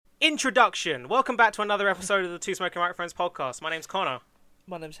Introduction. Welcome back to another episode of the Two Smoking Microphones podcast. My name's Connor.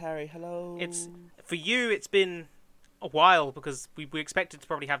 My name's Harry. Hello. For you, it's been a while because we expected to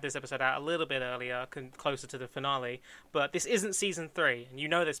probably have this episode out a little bit earlier, closer to the finale. But this isn't season 3, and you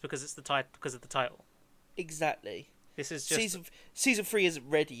know this because it's because of the title. Exactly. This is just season 3 isn't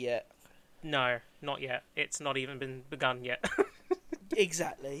ready yet. No, not yet. It's not even been begun yet.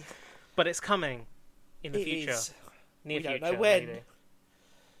 Exactly. But it's coming in the future. Near we future. Don't know when. Maybe.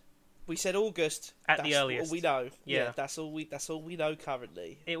 We said August. At the earliest. All we know. Yeah. That's all we know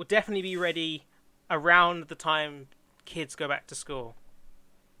currently. It will definitely be ready around the time kids go back to school.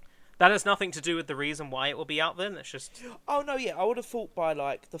 That has nothing to do with the reason why it will be out then. It's just... Oh, no, yeah. I would have thought by,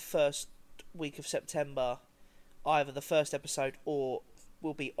 the first week of September, either the first episode or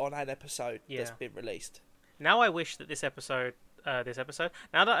will be on an episode that's been released. Now I wish that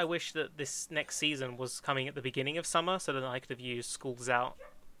now that I wish that this next season was coming at the beginning of summer so that I could have used Schools Out,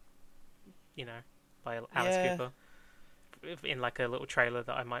 by Alice Cooper, in a little trailer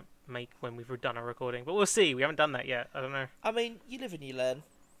that I might make when we've done a recording. But we'll see. We haven't done that yet. I don't know. I mean, you live and you learn.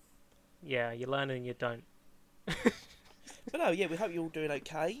 Yeah, you learn and you don't. But no, yeah, we hope you're all doing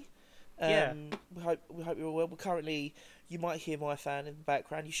okay. Yeah. We hope you're all well. We're currently, you might hear my fan in the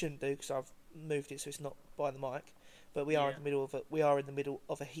background. You shouldn't do because I've moved it so it's not by the mic. But we are in the middle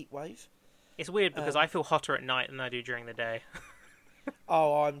of a heat wave. It's weird because I feel hotter at night than I do during the day.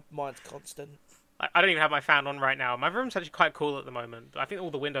 Mine's constant. I don't even have my fan on right now. My room's actually quite cool at the moment. I think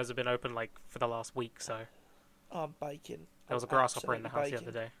all the windows have been open for the last week, so. I'm baking. There was a grasshopper in the house the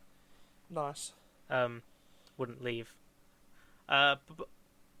other day. Nice. Wouldn't leave. But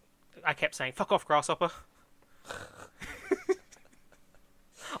I kept saying, "Fuck off, grasshopper."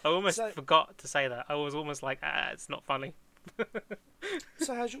 I almost forgot to say that. I was almost like, it's not funny.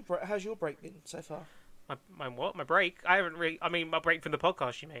 So how's your break been so far? My what? My break? I haven't really... I mean, my break from the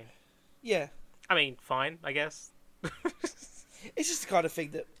podcast, you mean? Yeah. I mean, fine, I guess. It's just the kind of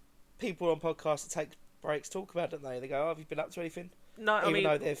thing that people on podcasts that take breaks talk about, don't they? They go, "Oh, have you been up to anything?" No, I mean,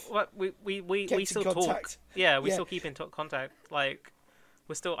 we still talk. Yeah, we still keep in contact.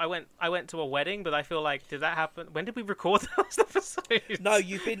 We're still. I went to a wedding, but I feel like, did that happen? When did we record those episodes? No,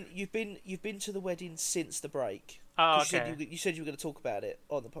 you've been to the wedding since the break. Oh, okay. You said you were going to talk about it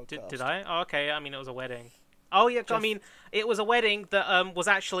on the podcast. Did I? Oh, okay. I mean, it was a wedding. Oh yeah, I mean, it was a wedding that was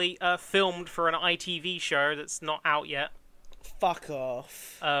actually filmed for an ITV show that's not out yet. Fuck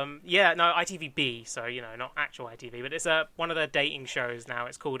off. Yeah, no, ITVB, so not actual ITV, but it's one of their dating shows now.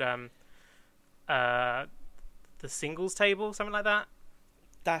 It's called The Singles Table, something like that.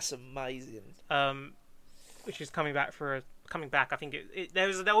 That's amazing. Which is coming back. I think there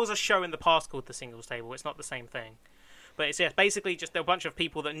was a show in the past called The Singles Table. It's not the same thing, but it's basically just a bunch of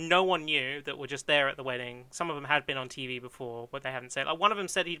people that no one knew that were just there at the wedding. Some of them had been on TV before, but they haven't said. One of them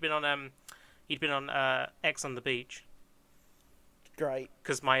said he'd been on X on the Beach. Great.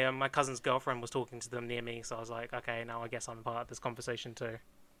 Because my cousin's girlfriend was talking to them near me, so I was like, okay, now I guess I'm part of this conversation too.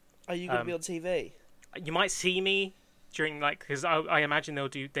 Are you going to be on TV? You might see me during because I imagine they will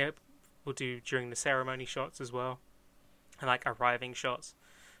do during the ceremony shots as well, and arriving shots.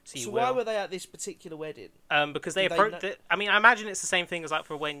 So why were they at this particular wedding? Because they approached it. I mean, I imagine it's the same thing as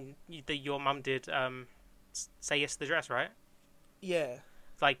for when your mum did Say Yes to the Dress, right? Yeah.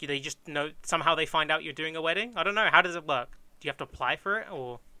 They just know somehow they find out you're doing a wedding. I don't know. How does it work? Do you have to apply for it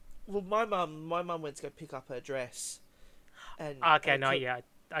or? Well, my mum went to go pick up her dress. And okay,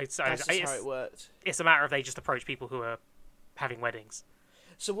 that's how it worked. It's a matter of they just approach people who are having weddings.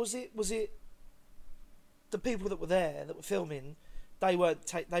 So was it the people that were there that were filming? They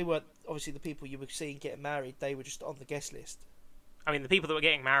weren't obviously the people you were seeing getting married. They were just on the guest list. I mean, the people that were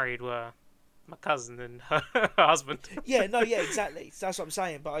getting married were my cousin and her husband. Yeah, exactly. So that's what I'm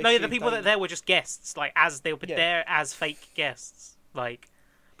saying. But the people that there were just guests, as they were there as fake guests, but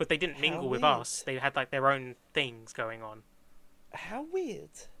they didn't mingle with us. They had their own things going on. How weird.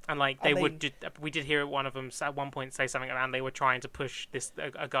 And we did hear one of them at one point say something around they were trying to push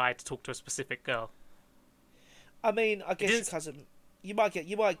a guy to talk to a specific girl. I mean, I guess your cousin, you might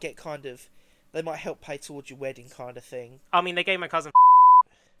get kind of, they might help pay towards your wedding kind of thing. I mean, they gave my cousin.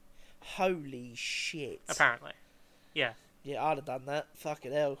 Holy shit. Apparently. Yeah. Yeah, I'd have done that.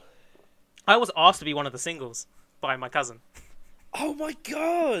 Fucking hell. I was asked to be one of the singles by my cousin. Oh my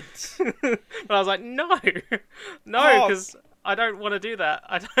god! But I was like, no, because I don't want to do that.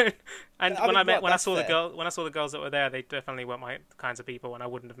 I don't. And when I saw the girls that were there, they definitely weren't my kinds of people, and I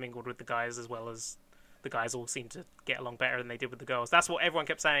wouldn't have mingled with the guys as well as the guys all seemed to get along better than they did with the girls. That's what everyone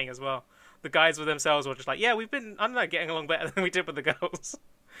kept saying as well. The guys with themselves were just like, yeah, we've been, I don't know, getting along better than we did with the girls.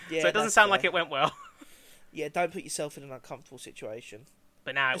 Yeah, so it doesn't sound like it went well. Yeah, don't put yourself in an uncomfortable situation.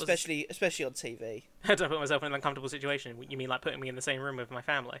 But now especially on TV. I don't put myself in an uncomfortable situation. You mean like putting me in the same room with my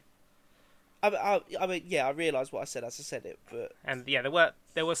family? I mean, yeah, I realised what I said as I said it, but and yeah,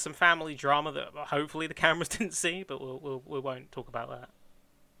 there was some family drama that hopefully the cameras didn't see, but we won't talk about that.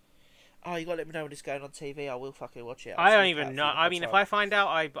 Oh, you gotta let me know when it's going on TV. I will fucking watch it. I don't even know. I mean, if I find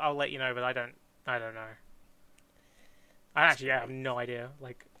out, I'll let you know, but I don't know. I actually have no idea.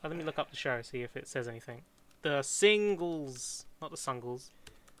 Like, let me look up the show, see if it says anything. The Singles, not the Sungles.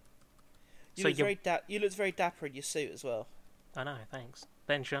 You looked very dapper in your suit as well. I know, thanks.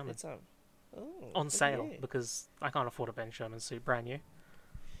 Ben Sherman. Oh, on sale, because I can't afford a Ben Sherman suit, brand new.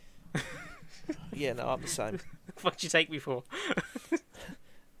 Yeah, no, I'm the same. What did you take me for?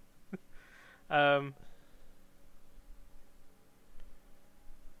 But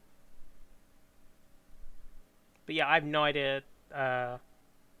yeah, I have no idea.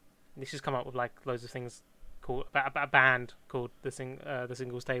 This has come up with like loads of things called about a band called the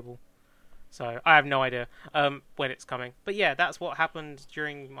Singles Table. So I have no idea when it's coming. But yeah, that's what happened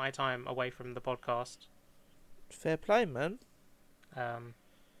during my time away from the podcast. Fair play, man.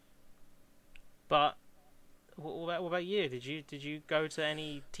 But what about you? Did you go to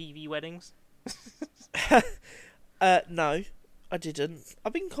any TV weddings? No, I didn't.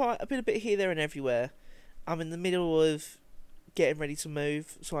 I've been a bit here, there, and everywhere. I'm in the middle of getting ready to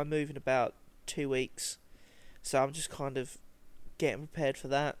move, so I move in about 2 weeks. So I'm just kind of getting prepared for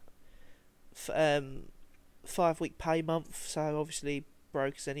that. 5-week pay month, so obviously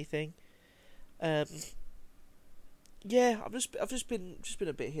broke as anything. Yeah, I've just been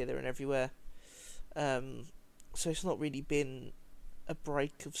a bit here, there, and everywhere. So it's not really been a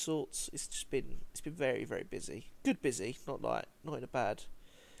break of sorts. It's been very, very busy. Good busy, not in a bad.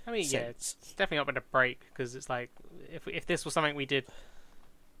 I mean, sense. Yeah, it's definitely not been a break, because it's like if this was something we did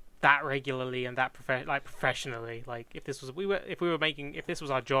that regularly and that professionally, like if this was if this was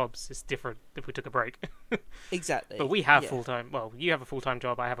our jobs, it's different if we took a break. Exactly. But we have full-time. Well, you have a full-time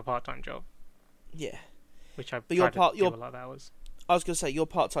job. I have a part-time job. Yeah. Which I but tried to do a lot of hours. I was going to say your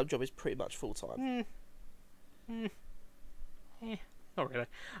part-time job is pretty much full-time. Not really.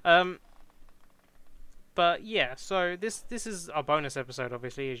 But yeah, so this is our bonus episode,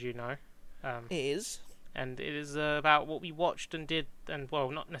 obviously, as you know. It is. And it is about what we watched and did, and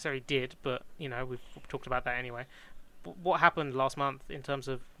well, not necessarily did, but you know, we've talked about that anyway. What happened last month in terms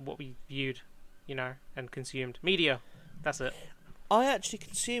of what we viewed, you know, and consumed media. That's it. I actually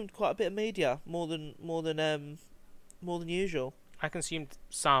consumed quite a bit of media, more than usual. I consumed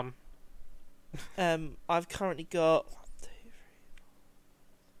some. I've currently got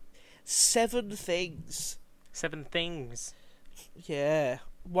 7 things. 7 things. Yeah,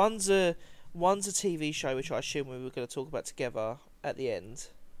 one's a TV show, which I assume we were going to talk about together at the end.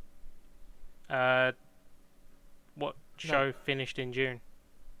 What show finished in June?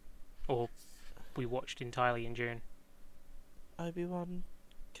 Or we watched entirely in June? Obi-Wan.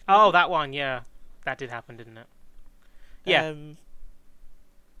 Oh, that one, yeah. That did happen, didn't it? Yeah.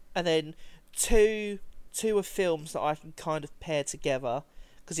 And then two are films that I can kind of pair together,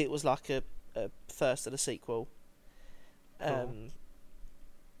 because it was like a first and a sequel. Cool.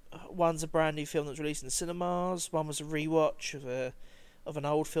 One's a brand new film that was released in the cinemas. One was a rewatch of an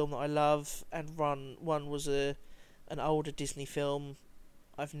old film that I love, and one was an older Disney film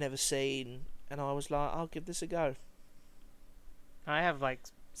I've never seen, and I was like, I'll give this a go. I have like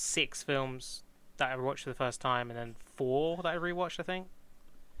 6 films that I watched for the first time, and then 4 that I rewatched, I think.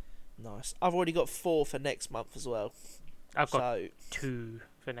 Nice. I've already got 4 for next month as well. I've got 2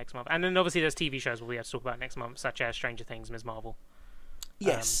 for next month, and then obviously there's TV shows we have to talk about next month, such as Stranger Things, Ms. Marvel.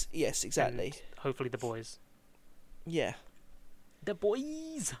 Yes, exactly. And hopefully The Boys. Yeah. The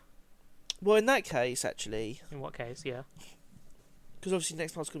Boys! Well, in that case, actually... In what case, yeah. Because obviously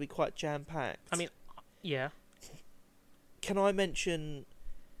next month's going to be quite jam-packed. I mean, yeah. Can I mention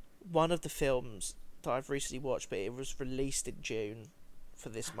one of the films that I've recently watched, but it was released in June for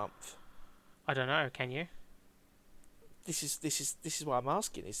this month? I don't know, can you? This is why I'm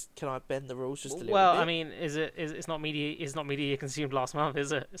asking. Is can I bend the rules just a little bit? Well, I mean, it's not media you consumed last month,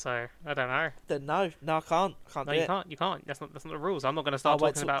 is it? So I don't know. Then no, I can't. No, you can't. You can't. That's not the rules. I'm not going to start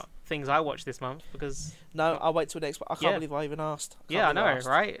talking about things I watched this month because. No, I'll wait till next month. I can't believe I even asked. I know,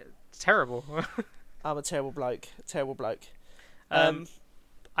 right? It's terrible. I'm a terrible bloke. I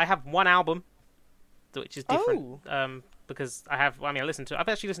have one album, which is different. Because I've actually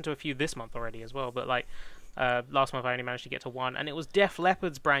listened to a few this month already as well, but like. Last month I only managed to get to one, and it was Def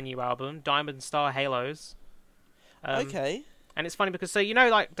Leppard's brand new album, Diamond Star Halos. Okay. And it's funny because, so you know,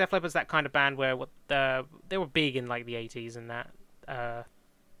 like Def Leppard's that kind of band where they were big in like the 80s and that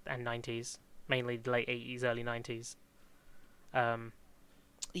and 90s, mainly the late 80s, early 90s.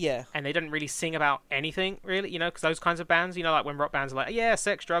 Yeah. And they didn't really sing about anything, really, you know, because those kinds of bands, you know, like when rock bands are like, yeah,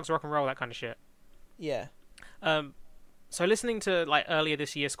 sex, drugs, rock and roll, that kind of shit. Yeah. So listening to, like, earlier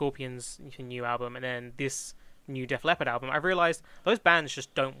this year, Scorpions' new album, and then this new Def Leppard album, I've realised those bands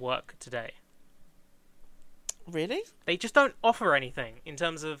just don't work today. Really? They just don't offer anything in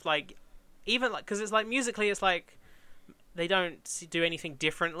terms of, like, even, like, because it's, like, musically, it's, like, they don't do anything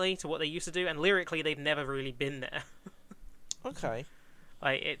differently to what they used to do, and lyrically, they've never really been there. Okay.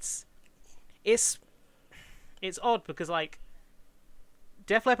 Like, it's odd, because, like,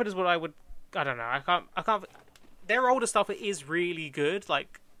 Def Leppard is what I don't know, I can't, their older stuff is really good,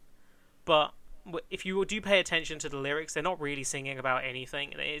 like, but if you do pay attention to the lyrics, they're not really singing about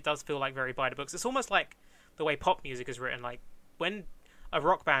anything. It does feel like very by the books. It's almost like the way pop music is written. Like, when a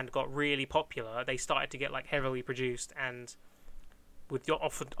rock band got really popular, they started to get, like, heavily produced and would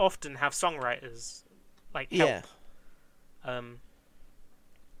often have songwriters, like, help. Yeah.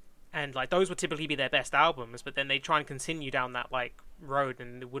 And, like, those would typically be their best albums, but then they try and continue down that, like, road,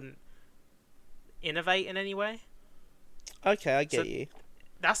 and they wouldn't innovate in any way. Okay, I get you.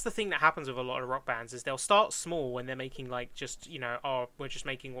 That's the thing that happens with a lot of rock bands, is they'll start small when they're making, like, just, you know, oh, we're just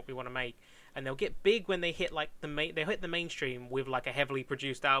making what we want to make, and they'll get big when they hit, like, they hit the mainstream with, like, a heavily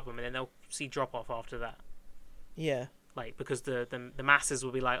produced album, and then they'll see drop off after that. Yeah. Like, because the masses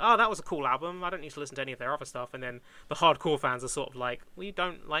will be like, oh, that was a cool album, I don't need to listen to any of their other stuff, and then the hardcore fans are sort of like, we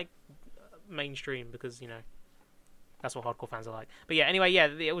don't like mainstream, because, you know, that's what hardcore fans are like. But yeah, anyway, yeah,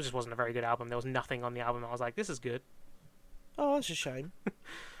 it just wasn't a very good album. There was nothing on the album that I was like, this is good. Oh, that's a shame.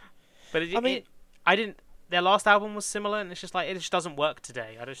 But their last album was similar, and it's just like, it just doesn't work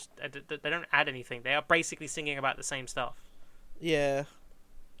today. They don't add anything. They are basically singing about the same stuff. Yeah.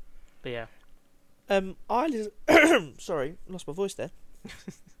 But yeah. Sorry, lost my voice there.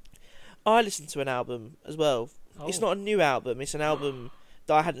 I listened to an album as well. Oh. It's not a new album. It's an album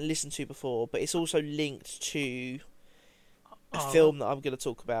that I hadn't listened to before, but it's also linked to a film that I'm going to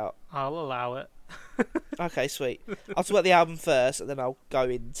talk about. I'll allow it. Okay, sweet. I'll talk about the album first, and then I'll go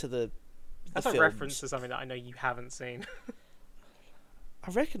into the That's films. a reference to something that I know you haven't seen.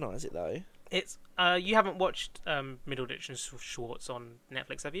 I recognise it, though. It's you haven't watched Middleditch and Schwartz on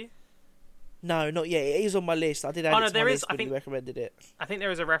Netflix, have you? No, not yet. It is on my list. I did add it to my list when you recommended it. I think there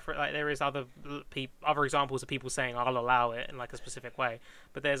is a reference. Like, there is other examples of people saying I'll allow it in, like, a specific way.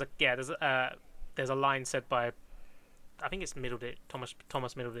 But there's a line said by, I think it's Middleditch, Thomas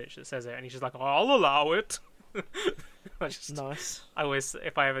Middleditch, that says it, and he's just like, I'll allow it. Nice. I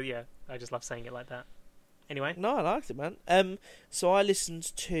just love saying it like that. Anyway. No, I liked it, man. So I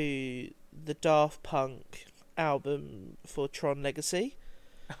listened to the Daft Punk album for Tron Legacy.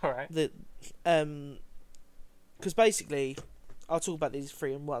 All right. Because basically, I'll talk about these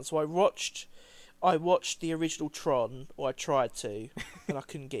three in one. So I watched the original Tron, or I tried to, and I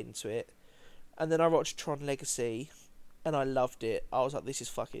couldn't get into it. And then I watched Tron Legacy, and I loved it. I was like, this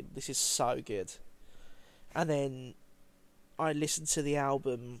is so good. And then I listened to the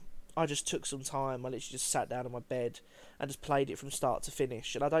album. I just took some time. I literally just sat down on my bed and just played it from start to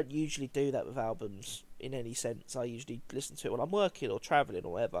finish. And I don't usually do that with albums in any sense. I usually listen to it when I'm working or travelling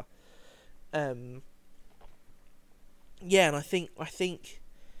or whatever. Yeah, and I think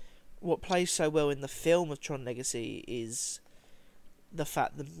what plays so well in the film of Tron Legacy is the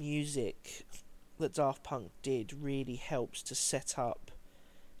fact the music that Daft Punk did really helps to set up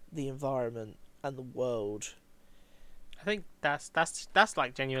the environment and the world. I think that's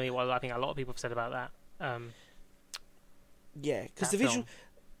like genuinely what I think a lot of people have said about that. Yeah, because the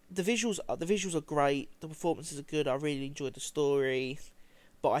visuals are great. The performances are good. I really enjoyed the story,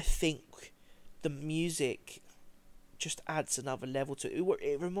 but I think the music just adds another level to it.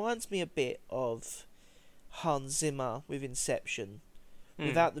 It reminds me a bit of Hans Zimmer with Inception.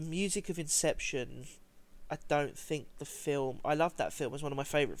 Without the music of Inception, I don't think the film... I love that film. It's one of my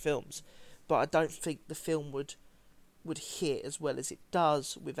favourite films. But I don't think the film would hit as well as it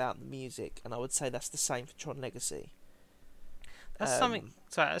does without the music. And I would say that's the same for Tron Legacy. That's something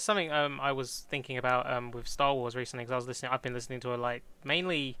I was thinking about with Star Wars recently, because I've been listening to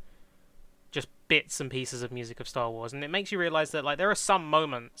mainly just bits and pieces of music of Star Wars, and it makes you realise that, like, there are some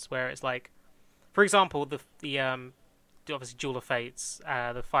moments where it's like, for example, the obviously Duel of Fates,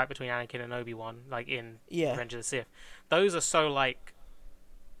 the fight between Anakin and Obi-Wan, like in Revenge of the Sith, those are so, like,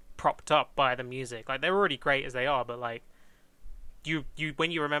 propped up by the music. Like, they're already great as they are, but, like, you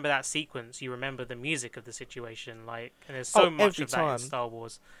when you remember that sequence, you remember the music of the situation, like, and there's so much of that in Star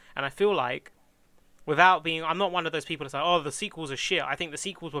Wars. And I feel like, I'm not one of those people that say, oh, the sequels are shit. I think the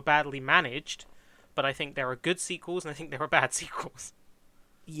sequels were badly managed, but I think there are good sequels, and I think there are bad sequels.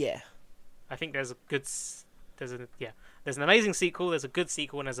 Yeah. I think there's There's an amazing sequel, there's a good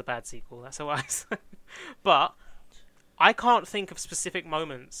sequel, and there's a bad sequel. That's how I say. But I can't think of specific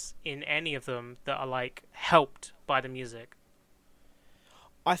moments in any of them that are like helped by the music.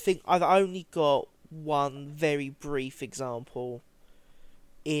 I think I've only got one very brief example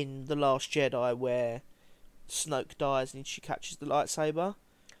in The Last Jedi where Snoke dies and she catches the lightsaber.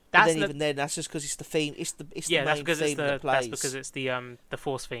 But then even then, that's just because it's the theme. It's the main theme that plays. That's because it's the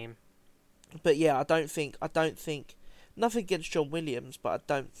Force theme. But yeah, I don't think nothing against John Williams, but I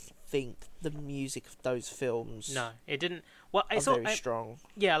don't think the music of those films. No, it didn't. Well, it's very strong.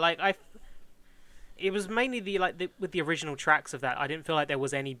 Yeah, like it was mainly with the original tracks of that. I didn't feel like there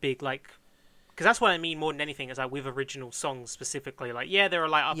was any big like. Because that's what I mean more than anything is like with original songs specifically. Like, yeah, there are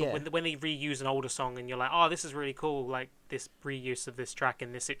like when they reuse an older song and you're like, oh, this is really cool, like this reuse of this track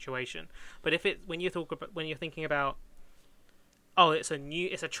in this situation. But when you're thinking about, oh, it's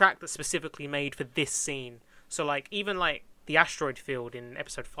a track that's specifically made for this scene. So like even like the asteroid field in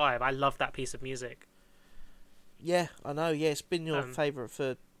episode 5, I love that piece of music. Yeah, I know. Yeah, it's been your favorite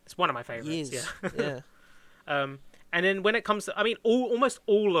for. It's one of my favorites. Years. Yeah. Yeah. And then when it comes to, I mean, almost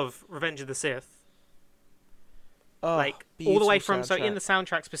all of Revenge of the Sith, like all the way from soundtrack. So in the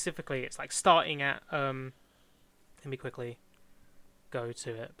soundtrack specifically, it's like starting at. Let me quickly go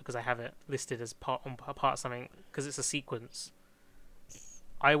to it because I have it listed as part of something because it's a sequence.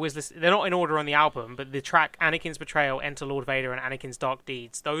 I always listen. They're not in order on the album, but the track Anakin's Betrayal, Enter Lord Vader, and Anakin's Dark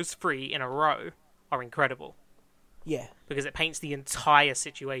Deeds, those 3 in a row are incredible. Yeah, because it paints the entire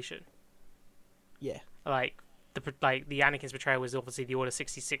situation. Yeah, like the Anakin's Betrayal was obviously the Order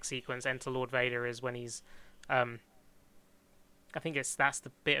 66 sequence. Enter Lord Vader is when he's, I think that's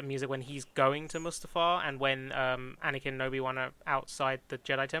the bit of music when he's going to Mustafar and when Anakin and Obi-Wan are outside the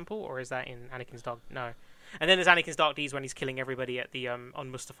Jedi Temple, or is that in Anakin's Dark? No. And then there's Anakin's Dark Deeds when he's killing everybody at the on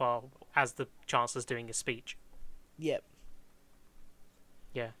Mustafar as the Chancellor's doing his speech. Yep.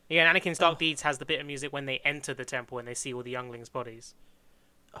 Yeah. Again, Anakin's Dark Deeds has the bit of music when they enter the temple and they see all the younglings' bodies.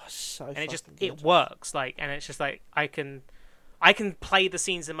 Oh, so and good. It works, like, and it's just like I can play the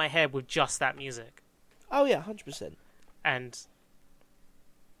scenes in my head with just that music. Oh yeah, 100%. And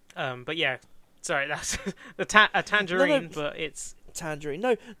but yeah, sorry, that's a tangerine, but it's tangerine.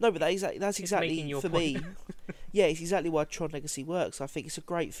 No, but that's exactly for me. Yeah, it's exactly why Tron Legacy works. I think it's a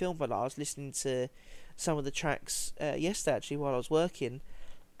great film. But I was listening to some of the tracks yesterday actually while I was working,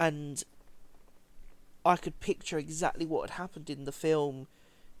 and I could picture exactly what had happened in the film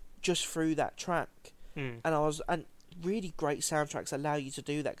just through that track. And really great soundtracks allow you to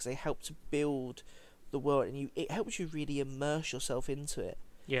do that because they help to build the world and it helps you really immerse yourself into it.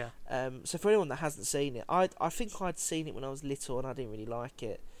 Yeah. So for anyone that hasn't seen it, I think I'd seen it when I was little and I didn't really like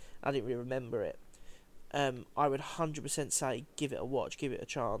it. I didn't really remember it. I would 100% say give it a watch, give it a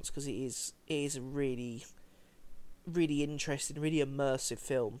chance because it is a really, really interesting, really immersive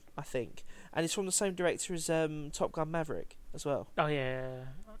film. I think, and it's from the same director as Top Gun Maverick as well. Oh yeah,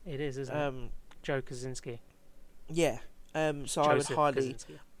 it is, isn't it? Joe Kosinski. Yeah. So Joseph I would highly.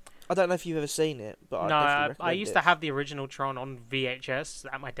 Kosinski. I don't know if you've ever seen it, but no, I'd definitely I used it. to have the original Tron on VHS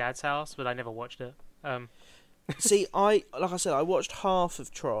at my dad's house, but I never watched it. See, like I said, I watched half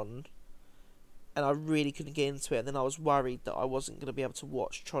of Tron, and I really couldn't get into it. And then I was worried that I wasn't going to be able to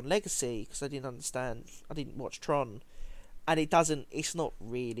watch Tron Legacy because I didn't understand. I didn't watch Tron, and it's not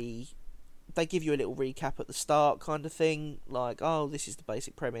really. They give you a little recap at the start, kind of thing, like, oh, this is the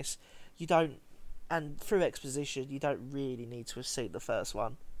basic premise. You don't, and through exposition, you don't really need to have seen the first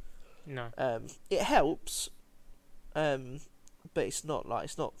one. No. It helps, but it's not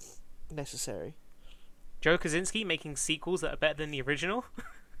necessary. Joe Kosinski making sequels that are better than the original?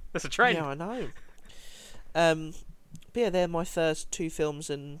 That's a trend. Yeah, I know. But yeah, they're my first 2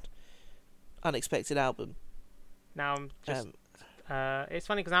 films and unexpected album. Now I'm just... it's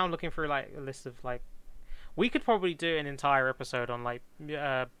funny because now I'm looking through like a list of like... We could probably do an entire episode on like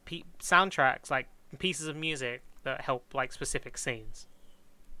soundtracks, like pieces of music that help like specific scenes.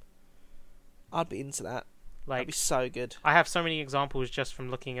 I'd be into that. Like, that'd be so good. I have so many examples just from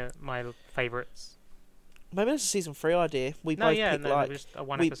looking at my favourites. Maybe that's a season 3 idea. Just a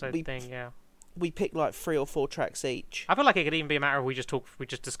one episode thing. Yeah, we pick like 3 or 4 tracks each. I feel like it could even be a matter of we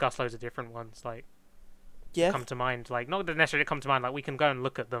just discuss loads of different ones. Like, come to mind. Like, not necessarily come to mind. Like, we can go and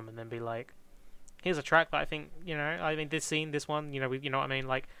look at them and then be like, here's a track that I think this scene, this one. You know what I mean?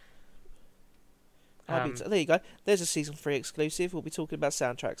 Like. There you go. There's a season 3 exclusive. We'll be talking about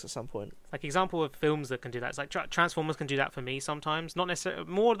soundtracks at some point. Like example of films that can do that. It's like Transformers can do that for me sometimes. Not necessarily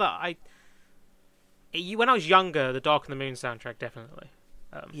more that when I was younger, the Dark and the Moon soundtrack definitely.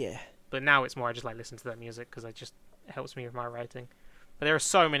 Yeah. But now it's more I just like listen to that music because it helps me with my writing. But there are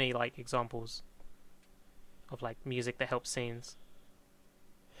so many like examples of like music that helps scenes.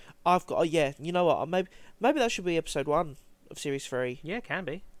 I've got. Oh, yeah. You know what? Maybe that should be episode 1 of series 3. Yeah, it can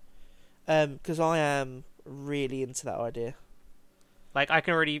be. Because I am really into that idea. Like I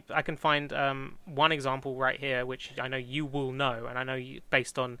can find one example right here, which I know you will know, and I know you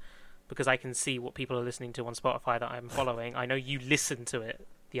based on because I can see what people are listening to on Spotify that I'm following. I know you listened to it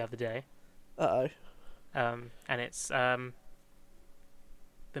the other day. And it's the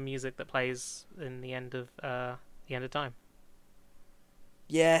music that plays in the end of time.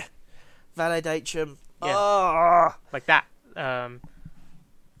 Yeah, Validation. Yeah. Oh! Like that.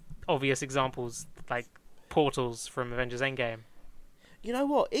 Obvious examples like portals from Avengers Endgame. You know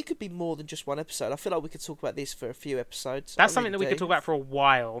what? It could be more than just one episode. I feel like we could talk about this for a few episodes. That's something that we could talk about for a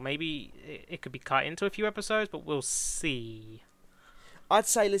while. Maybe it could be cut into a few episodes, but we'll see. I'd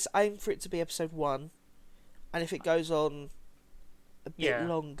say let's aim for it to be episode 1, and if it goes on a bit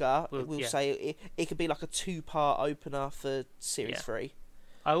longer, we'll say it could be like a 2-part opener for series 3.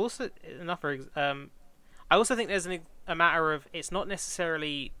 I also think there's a matter of it's not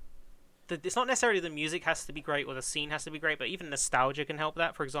necessarily the music has to be great or the scene has to be great, but even nostalgia can help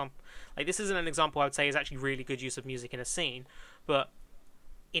that. For example, like this isn't an example I would say is actually really good use of music in a scene, but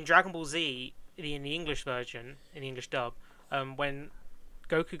in Dragon Ball Z, in the English version, in the English dub, when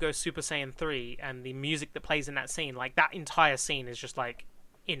Goku goes Super Saiyan 3 and the music that plays in that scene, like that entire scene is just like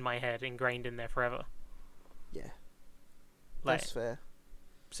in my head, ingrained in there forever. Yeah, that's fair.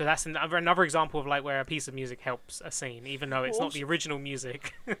 So that's another example of like where a piece of music helps a scene, even though it's not the original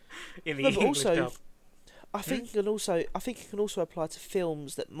music in the English dub. I think it can also apply to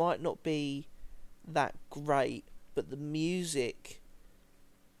films that might not be that great, but the music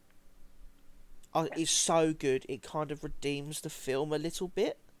is so good it kind of redeems the film a little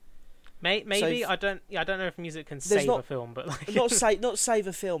bit. Maybe I don't know if music can save a film, but like not save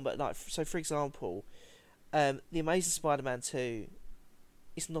a film, but like so for example, The Amazing Spider-Man 2.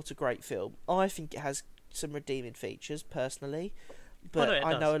 It's not a great film. I think it has some redeeming features personally, but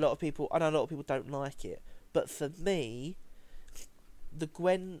I know a lot of people don't like it. But for me, the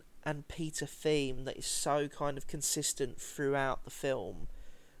Gwen and Peter theme that is so kind of consistent throughout the film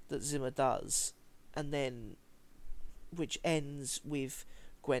that Zimmer does, and then which ends with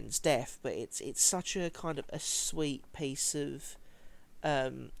Gwen's death, but it's such a kind of a sweet piece of I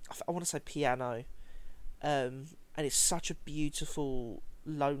want to say piano, and it's such a beautiful,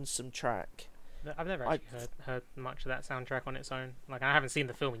 lonesome track. I've never actually heard much of that soundtrack on its own. Like I haven't seen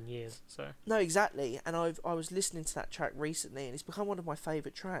the film in years, so no, exactly. And I was listening to that track recently, and it's become one of my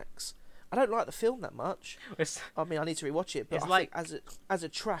favourite tracks. I don't like the film that much. I mean, I need to rewatch it, but I think as a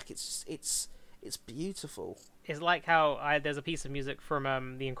track, it's beautiful. It's like how there's a piece of music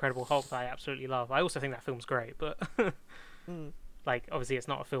from The Incredible Hulk that I absolutely love. I also think that film's great, but like obviously it's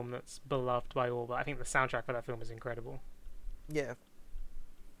not a film that's beloved by all. But I think the soundtrack for that film is incredible. Yeah.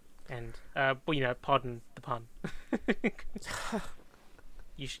 And well, pardon the pun.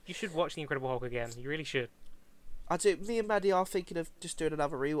 You should watch The Incredible Hulk again. You really should. I do. Me and Maddie are thinking of just doing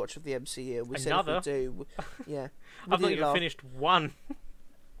another rewatch of the MCU. We said if we do, yeah. I've not even finished one.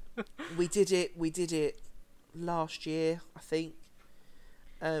 We did it last year, I think.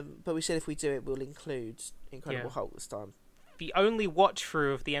 But we said if we do it, we'll include Incredible Hulk this time. The only watch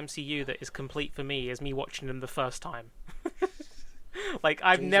through of the MCU that is complete for me is me watching them the first time. Like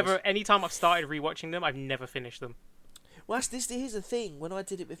anytime I've started rewatching them, I've never finished them. Well, here's the thing. When I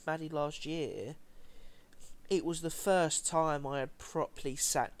did it with Maddie last year, it was the first time I had properly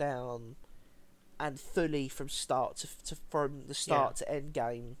sat down and fully from the start to end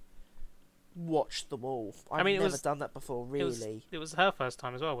game watched them all. I've never done that before, really. It was her first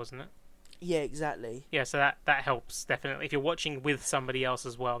time as well, wasn't it? Yeah, exactly. Yeah, so that helps, definitely. If you're watching with somebody else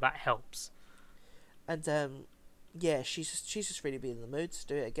as well, that helps. And, yeah, she's just really been in the mood to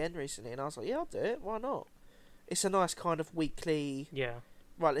do it again recently, and I was like, yeah, I'll do it, why not? It's a nice kind of weekly,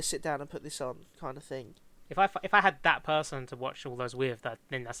 right, let's sit down and put this on kind of thing. If I had that person to watch all those with,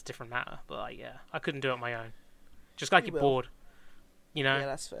 then that's a different matter. But I couldn't do it on my own. Just like you're bored, Yeah,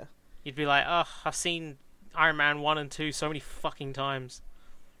 that's fair. You'd be like, oh, I've seen Iron Man 1 and 2 so many fucking times.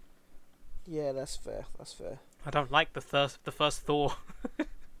 Yeah, that's fair. I don't like the first Thor. Well,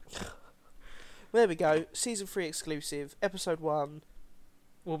 there we go. Season 3 exclusive. Episode 1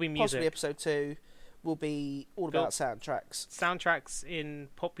 will be music. Possibly episode 2 will be all about soundtracks. Soundtracks in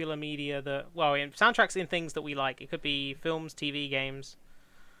popular media soundtracks in things that we like. It could be films, TV, games.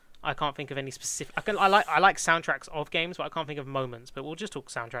 I can't think of any specific. I like soundtracks of games, but I can't think of moments. But we'll just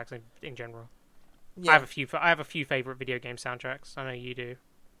talk soundtracks in general. Yeah. I have a few favorite video game soundtracks. I know you do,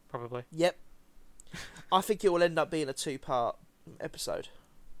 probably. Yep. I think it will end up being a 2-part episode.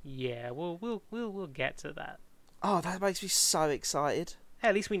 Yeah, we'll get to that. Oh, that makes me so excited. Hey,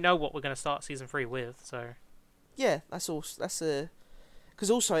 at least we know what we're going to start season 3 with. So yeah, that's all. That's a because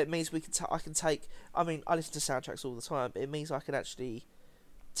also it means we can. I can take. I mean, I listen to soundtracks all the time, but it means I can actually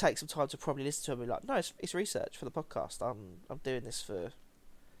take some time to probably listen to them and be like, no, it's research for the podcast. I'm doing this for.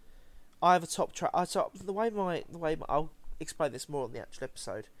 I have a top track. The way I'll explain this more on the actual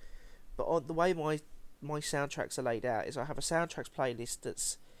episode, but on the way my soundtracks are laid out is I have a soundtracks playlist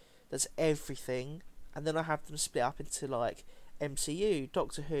that's everything, and then I have them split up into like MCU,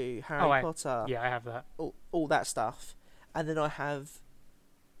 Doctor Who, Harry Potter. Yeah, I have that. All that stuff, and then I have.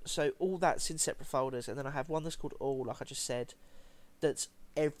 So all that's in separate folders, and then I have one that's called All, like I just said, that's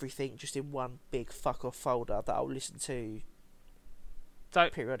everything just in one big fuck off folder that I'll listen to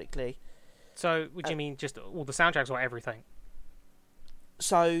periodically. So would you mean just all the soundtracks or everything?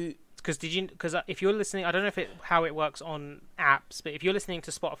 So because if you're listening, I don't know how it works on apps, but if you're listening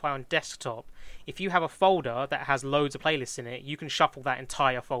to Spotify on desktop, if you have a folder that has loads of playlists in it, you can shuffle that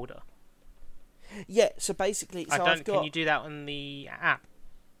entire folder. Yeah. So basically, can you do that on the app?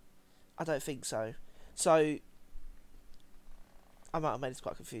 I don't think so. So I might have made this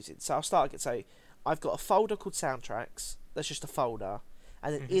quite confusing. So I'll start again. So I've got a folder called soundtracks. That's just a folder,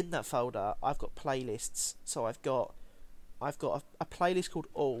 and then in that folder I've got playlists. So I've got a playlist called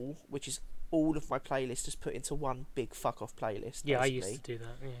All, which is all of my playlists just put into one big fuck off playlist. Yeah, basically. I used to do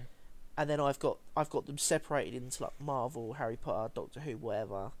that. Yeah. And then I've got them separated into like Marvel, Harry Potter, Doctor Who,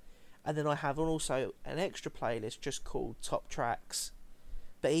 whatever. And then I have also an extra playlist just called Top Tracks.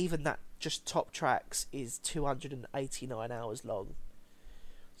 But even that just Top Tracks is 289 hours long.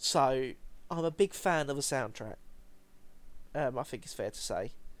 So I'm a big fan of the soundtrack. I think it's fair to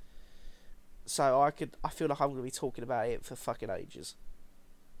say. So I feel like I'm going to be talking about it for fucking ages.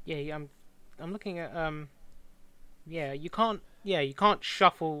 Yeah, I'm looking at you can't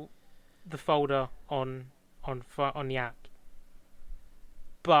shuffle the folder on the app.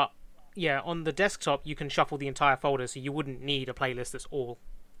 But yeah, on the desktop you can shuffle the entire folder, so you wouldn't need a playlist that's all.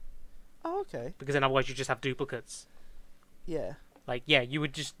 Oh, okay. Because then otherwise you just have duplicates. Yeah. Like, yeah, you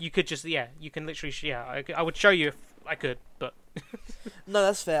can literally, I would show you if I could, but... No,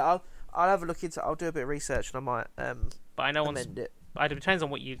 that's fair. I'll have a look into it. I'll do a bit of research and I might but I know amend it. It depends on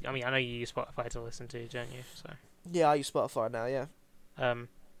what you... I mean, I know you use Spotify to listen to, don't you? So. Yeah, I use Spotify now, yeah.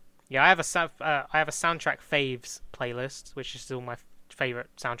 Yeah, I have a soundtrack faves playlist, which is still my favourite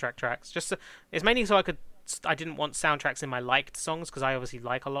soundtrack tracks. It's mainly so I didn't want soundtracks in my liked songs, because I obviously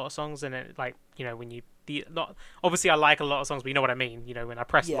like a lot of songs, and it, like, you know, when you obviously I like a lot of songs, but you know what I mean, you know, when I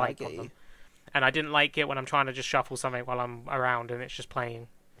press like on them. And I didn't like it when I'm trying to just shuffle something while I'm around and it's just playing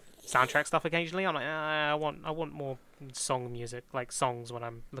soundtrack stuff occasionally. I'm like, I want more song music, like songs when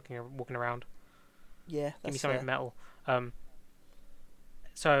I'm walking around. Yeah, give me something metal.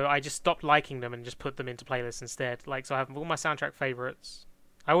 So I just stopped liking them and just put them into playlists instead. Like, so I have all my soundtrack favorites.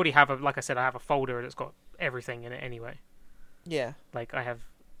 I already have like I said, I have a folder that's got everything in it anyway. Yeah. Like, I have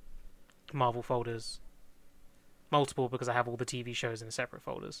Marvel folders, multiple, because I have all the TV shows in separate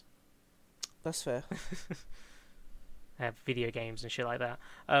folders. That's fair. I have video games and shit like that.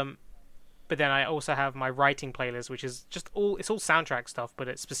 But then I also have my writing playlist, which is just it's all soundtrack stuff, but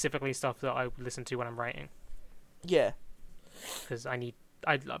it's specifically stuff that I listen to when I'm writing. Yeah. Because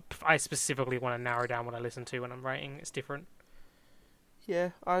I specifically want to narrow down what I listen to when I'm writing. It's different. Yeah,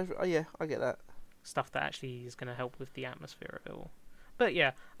 I get that. Stuff that actually is going to help with the atmosphere of it all. But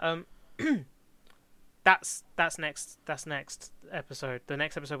yeah, that's next episode. The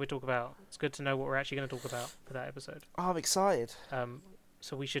next episode we talk about. It's good to know what we're actually going to talk about for that episode. Oh, I'm excited.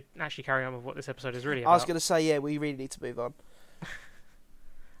 So we should actually carry on with what this episode is really about. I was going to say, yeah, we really need to move on.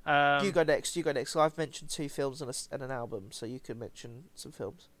 You go next. So I've mentioned 2 films and an album, so you can mention some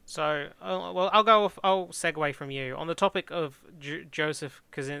films. So, I'll segue from you. On the topic of Joseph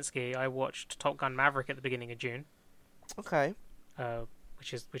Kosinski, I watched Top Gun Maverick at the beginning of June. Okay.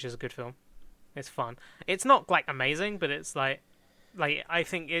 Which is a good film. It's fun. It's not like amazing, but it's like I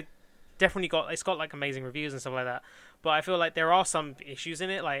think it definitely got like amazing reviews and stuff like that. But I feel like there are some issues in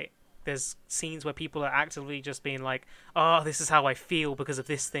it. Like, there's scenes where people are actively just being like, "Oh, this is how I feel because of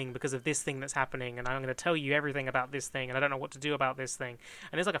this thing that's happening, and I'm going to tell you everything about this thing, and I don't know what to do about this thing."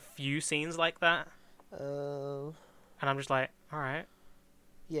 And there's like a few scenes like that. And I'm just like, all right.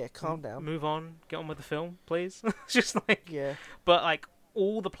 Yeah, calm down. Move on. Get on with the film, please. Just like, yeah. But like,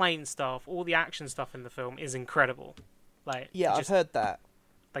 all the plane stuff, all the action stuff in the film is incredible. Like, yeah, I've heard that.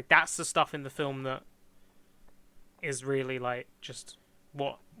 Like, that's the stuff in the film that is really like just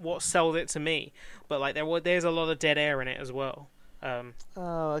what sold it to me. But like, there's a lot of dead air in it as well.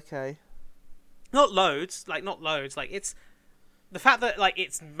 Oh, okay. Not loads. Like, it's the fact that like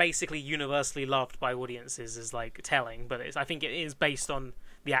it's basically universally loved by audiences is like telling, but I think it is based on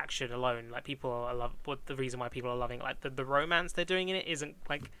the action alone. Like people are love. What the reason why people are loving like the romance they're doing in it isn't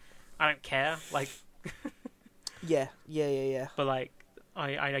like I don't care. Like Yeah. But like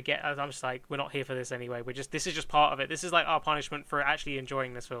I get. I'm just like we're not here for this anyway. This is just part of it. This is like our punishment for actually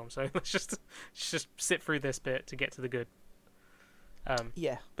enjoying this film. So let's just sit through this bit to get to the good.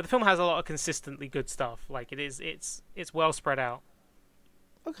 Yeah. But the film has a lot of consistently good stuff. Like it's well spread out.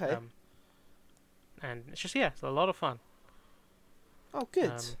 Okay. And it's just it's a lot of fun. Oh,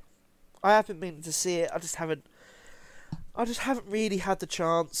 good. I haven't been to see it. I just haven't really had the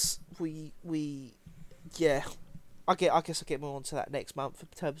chance. I guess I'll get more onto that next month in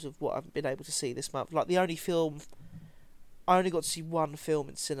terms of what I've been able to see this month. Like I only got to see one film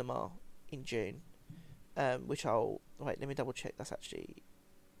in cinema in June. Which let me double check. That's actually,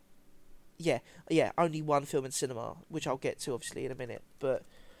 only one film in cinema, which I'll get to obviously in a minute. But,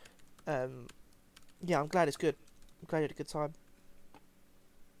 I'm glad it's good. I'm glad you had a good time.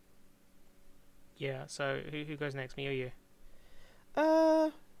 Yeah. So who goes next? Me or you?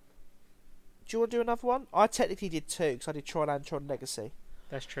 Do you want to do another one? I technically did two because I did Tron and Tron Legacy.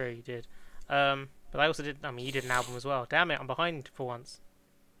 That's true. You did. But I also did. I mean, you did an album as well. Damn it! I'm behind for once.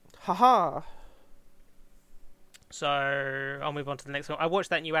 Haha. So I'll move on to the next film. I watched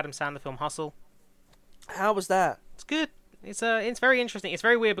that new Adam Sandler film, Hustle. How was that? It's good. It's very interesting. It's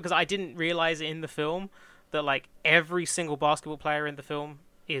very weird because I didn't realize in the film that like every single basketball player in the film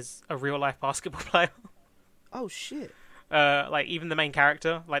is a real life basketball player. Oh shit. Like even the main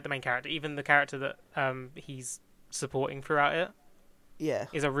character, even the character that he's supporting throughout it,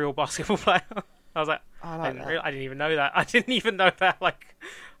 is a real basketball player. I was like, I didn't even know that. I didn't even know that. Like.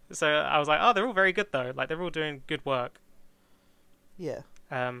 So I was like, oh, they're all very good though. Like they're all doing good work. Yeah.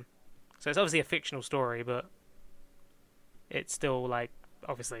 So it's obviously a fictional story, but it's still like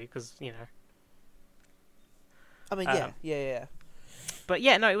obviously because I mean, yeah. But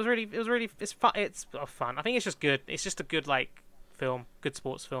yeah, no, it was really it's fun. It's fun. I think it's just good. It's just a good like film, good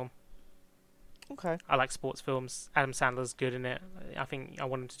sports film. Okay. I like sports films. Adam Sandler's good in it. I think I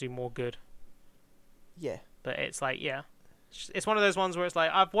want him to do more good. Yeah. But it's like it's one of those ones where it's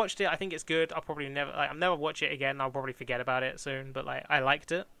like I've watched it. I think it's good. I'll never watch it again. I'll probably forget about it soon. But like I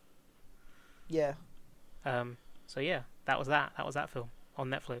liked it. Yeah. So yeah, that was that. That was that film on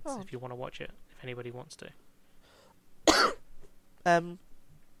Netflix. Oh. If you want to watch it, if anybody wants to. Oh,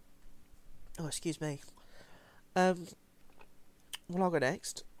 excuse me. Well, I'll go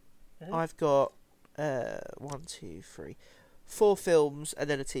next. Mm-hmm. I've got 4 films and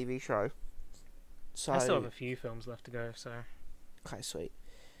then a TV show. So I still have a few films left to go. So okay, sweet.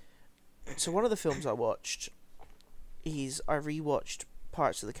 So one of the films I watched is I rewatched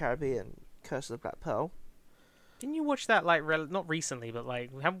Pirates of the Caribbean: Curse of the Black Pearl. Didn't you watch that like not recently, but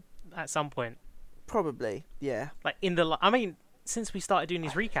like at some point? Probably, yeah. Like I mean, since we started doing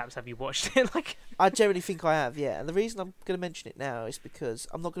these recaps, have you watched it? Like, I generally think I have, yeah. And the reason I'm going to mention it now is because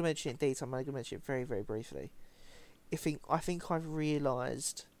I'm not going to mention it in detail. I'm only going to mention it very, very briefly. I think I've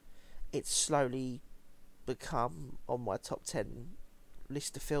realised it's slowly become on my top 10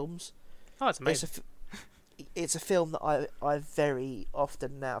 list of films. Oh, it's amazing. It's a film that I very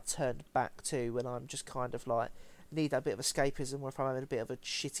often now turn back to when I'm just kind of like need that bit of escapism, or if I'm having a bit of a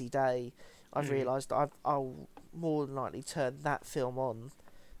shitty day. I've realised I'll more than likely turn that film on.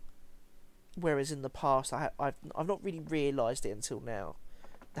 Whereas in the past, I've not really realised it until now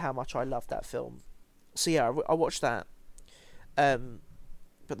how much I love that film. So yeah, I watched that.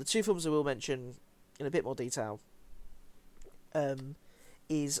 But the 2 films I will mention in a bit more detail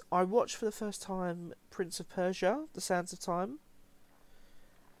is I watched for the first time Prince of Persia: The Sands of Time.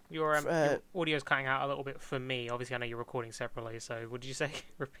 Your audio's cutting out a little bit for me. Obviously, I know you're recording separately, so what did you say?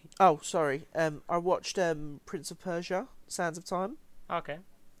 Repeat. Oh, sorry. I watched Prince of Persia: Sands of Time. Okay.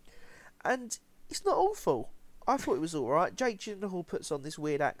 And it's not awful. I thought it was alright. Jake Gyllenhaal puts on this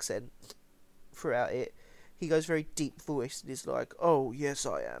weird accent throughout it. He goes very deep voiced and is like, "Oh yes,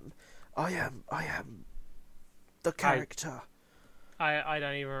 I am the character." I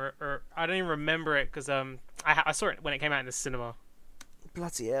don't even remember it because I saw it when it came out in the cinema.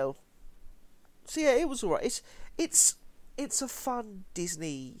 Bloody hell. So yeah, it was alright. It's a fun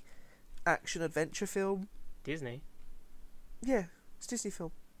Disney action adventure film. Disney? Yeah, it's a Disney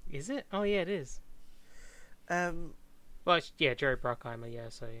film. Is it? Oh yeah, it is. Well, Jerry Bruckheimer. Yeah,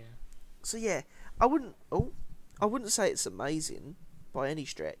 so yeah. So yeah, I wouldn't say it's amazing by any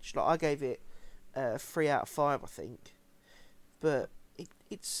stretch. Like I gave it 3 out of 5, I think. But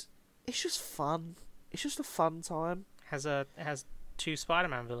it's just fun. It's just a fun time. It has 2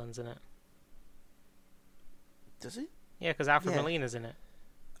 Spider-Man villains in it. Does it? Yeah, because Alfred Yeah. Molina's in it.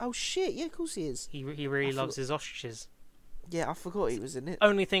 Oh shit! Yeah, of course he is. He really loves his ostriches. Yeah, I forgot he was in it.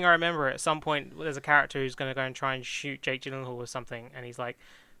 Only thing I remember, at some point, there's a character who's going to go and try and shoot Jake Gyllenhaal or something, and he's like,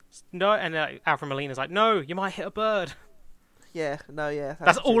 "No," and Alfred Molina's like, "No, you might hit a bird." Yeah, no, yeah.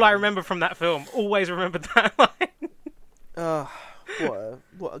 That's all I remember from that film. Always remembered that line. Oh,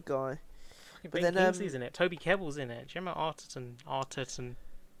 what a guy. But then Kingsley's in it. Toby Kebbell's in it. Do you remember Arterton?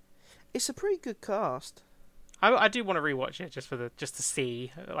 It's a pretty good cast. I do want to rewatch it just to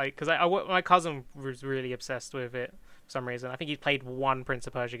see, like, because my cousin was really obsessed with it for some reason. I think he played one Prince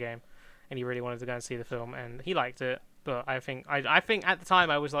of Persia game, and he really wanted to go and see the film, and he liked it. But I think at the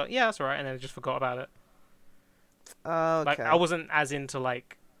time I was like, yeah, that's alright, and then I just forgot about it. Okay. Like, I wasn't as into,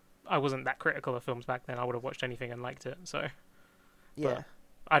 like, I wasn't that critical of films back then. I would have watched anything and liked it. So yeah, but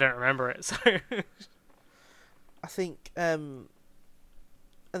I don't remember it. So I think, and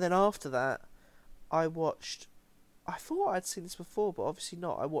then after that, I thought I'd seen this before, but obviously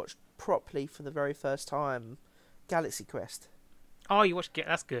not. I watched properly for the very first time Galaxy Quest. Oh, you watched?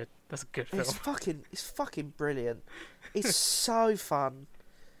 That's good. That's a good film. It's fucking brilliant. It's so fun.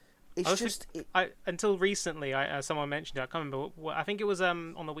 It's just until recently, someone mentioned it. I can't remember. I think it was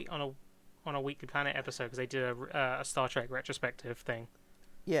on a Weekly Planet episode, because they did a Star Trek retrospective thing.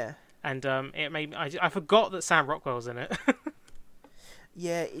 Yeah. And it made I forgot that Sam Rockwell's in it.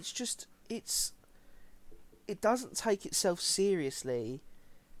 Yeah, it doesn't take itself seriously,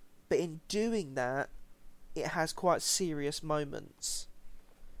 but in doing that, it has quite serious moments,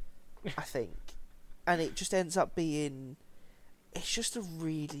 I think. And it just ends up being... It's just a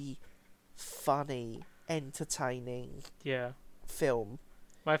really funny, entertaining film.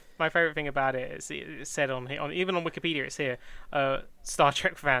 My favourite thing about it is it's said on even on Wikipedia, it's here, Star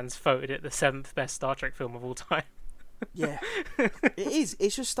Trek fans voted it the 7th best Star Trek film of all time. Yeah. It is.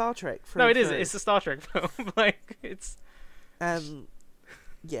 It's just Star Trek. No, it is. It's a Star Trek film. Like, it's...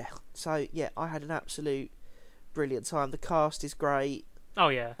 Yeah. So, yeah, I had an absolute brilliant time. The cast is great. Oh,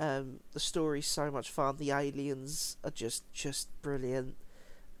 yeah. The story's so much fun. The aliens are just brilliant.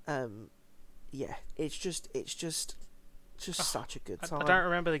 Yeah, it's just such a good time. I don't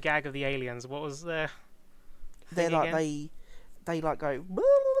remember the gag of the aliens. What was their... They're like, they like go...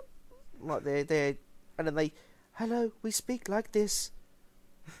 Like, they're... And then they... Hello, we speak like this.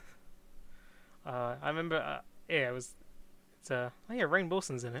 I remember... yeah, Rainn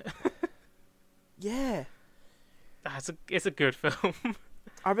Wilson's in it. Yeah. It's a good film.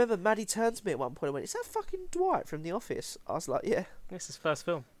 I remember Maddie turned to me at one point and went, "Is that fucking Dwight from The Office?" I was like, "Yeah." This is his first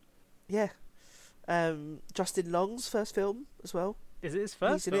film. Yeah. Justin Long's first film as well. Is it his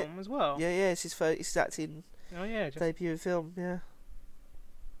first film as well? Yeah, it's his first. It's his acting debut film. Yeah.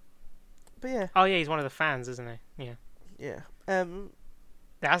 But yeah. Oh yeah, he's one of the fans, isn't he? Yeah. Yeah.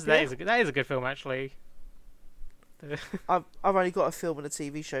 That is a good film, actually. I've only got a film and a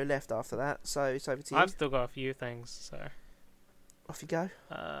TV show left after that, so it's over to you. I've still got a few things, so off you go.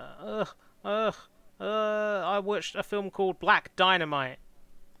 I watched a film called Black Dynamite,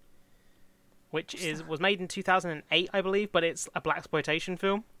 which was made in 2008, I believe, but it's a blaxploitation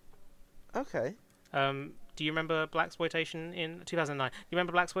film. Okay. Do you remember blaxploitation in 2009? Do you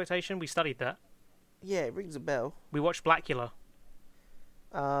remember blaxploitation? We studied that. Yeah, it rings a bell. We watched Blackula.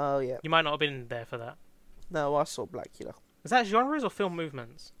 Oh yeah. You might not have been there for that. No, I saw Blackula. Is that genres or film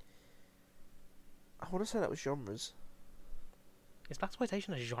movements? I want to say that was genres. Is blaxploitation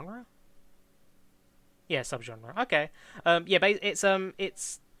a genre? Yeah, subgenre. Okay.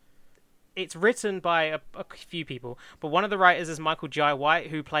 It's written by a few people, but one of the writers is Michael Jai White,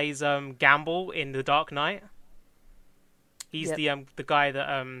 who plays Gamble in The Dark Knight. He's the guy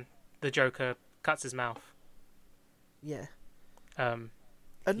that the Joker cuts his mouth. Yeah.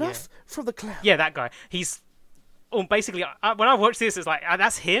 Enough from the clown. Yeah, that guy. He's basically when I watched this, it's like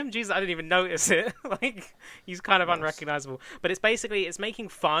that's him. Jesus, I didn't even notice it. Like, he's kind of unrecognizable. But it's making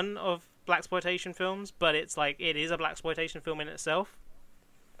fun of blaxploitation films, but it's like it is a blaxploitation film in itself.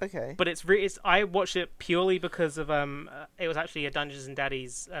 Okay. But I watched it purely because of it was actually a Dungeons and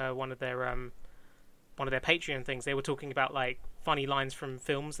Daddies one of their Patreon things. They were talking about like funny lines from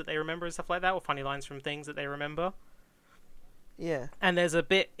films that they remember and stuff like that, or funny lines from things that they remember. Yeah. And there's a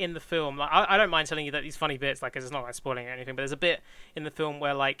bit in the film, like, I don't mind telling you that these funny bits, like, 'cause it's not like spoiling or anything, but there's a bit in the film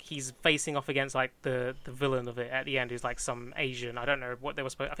where like he's facing off against like the villain of it at the end, who's like some Asian. I don't know what they were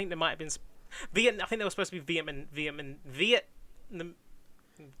supposed. I think there might have been I think they were supposed to be Vietnam.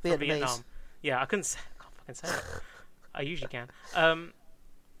 Yeah, I can't fucking say it. I usually can.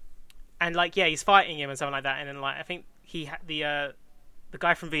 And like, yeah, he's fighting him and something like that, and then like I think he had the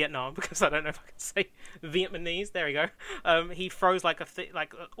guy from Vietnam, because I don't know if I can say Vietnamese. There we go. He throws like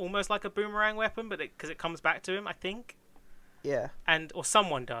almost like a boomerang weapon, but because it comes back to him, I think. Yeah. Or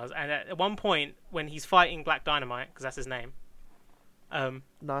someone does. And at one point, when he's fighting Black Dynamite, because that's his name,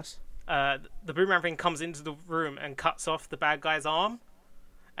 nice. The boomerang thing comes into the room and cuts off the bad guy's arm,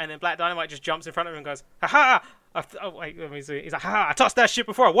 and then Black Dynamite just jumps in front of him and goes, "Ha ha!" Oh wait, let me see. He's like, "Ha ha! I touched that shit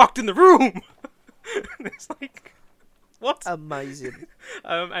before I walked in the room." It's like, what? Amazing.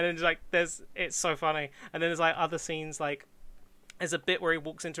 And then like it's so funny. And then there's like other scenes, like there's a bit where he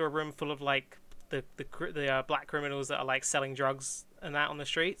walks into a room full of like the black criminals that are like selling drugs and that on the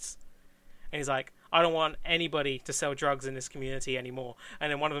streets, and he's like, "I don't want anybody to sell drugs in this community anymore."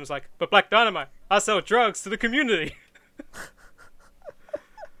 And then one of them's like, "But Black Dynamite, I sell drugs to the community."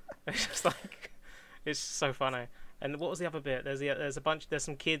 It's just like, it's so funny. And what was the other bit? There's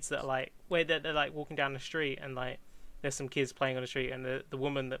some kids that are like, where they're like walking down the street, and like there's some kids playing on the street, and the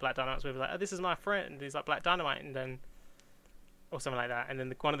woman that Black Dynamite's with is like, "Oh, this is my friend." And he's like, "Black Dynamite," and then or something like that. And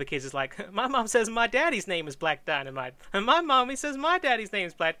then one of the kids is like, "My mom says my daddy's name is Black Dynamite, and my mommy says my daddy's name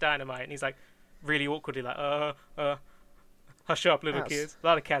is Black Dynamite." And he's like, really awkwardly like, hush up, little kids. A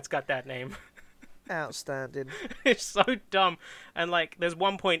lot of cats got that name. Outstanding. It's so dumb. And like, there's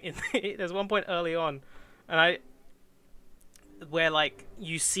one point early on, where like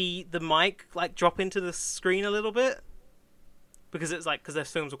you see the mic like drop into the screen a little bit, because their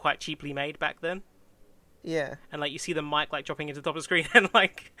films were quite cheaply made back then. Yeah. And like you see the mic like dropping into the top of the screen, and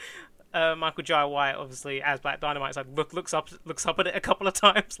like Michael Jai White, obviously as Black Dynamite, is like looks up at it a couple of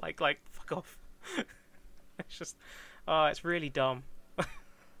times, like fuck off. It's just, it's really dumb.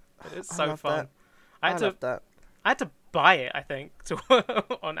 It's so fun. That. I love that. I had to buy it, I think,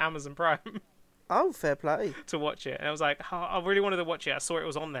 on Amazon Prime. Oh, fair play. To watch it, and I was like, I really wanted to watch it. I saw it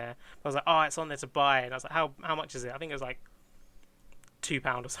was on there. I was like, oh, it's on there to buy, and I was like, how much is it? I think it was like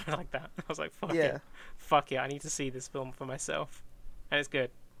 £2 or something like that. I was like, fuck it, I need to see this film for myself, and it's good.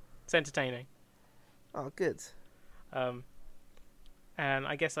 It's entertaining. Oh, good. And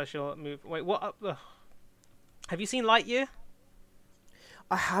I guess I shall move. Wait, what? Have you seen Lightyear?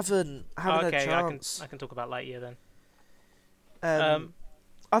 I haven't had a chance. I can talk about Lightyear then.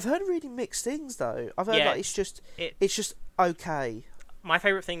 I've heard really mixed things though. I've heard like it's just okay. My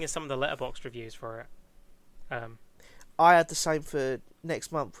favourite thing is some of the Letterboxd reviews for it. I had the same for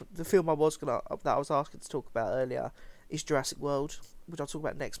next month. The film that I was asking to talk about earlier is Jurassic World, which I'll talk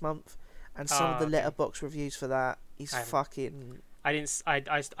about next month. And some of the Letterboxd reviews for that is fucking. I didn't.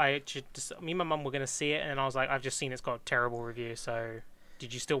 I should just. Me and my mum were gonna see it, and I was like, I've just seen it's got a terrible review. So,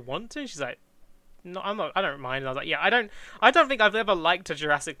 did you still want to? She's like, no, I'm not. I don't mind. And I was like, yeah, I don't think I've ever liked a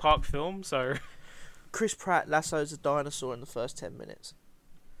Jurassic Park film. So, Chris Pratt lassos a dinosaur in the first 10 minutes.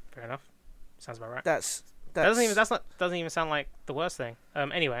 Fair enough. Sounds about right. That doesn't even sound like the worst thing.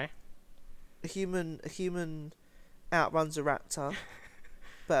 Anyway, a human outruns a raptor,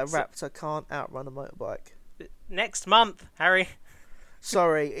 but a raptor can't outrun a motorbike. Next month, Harry.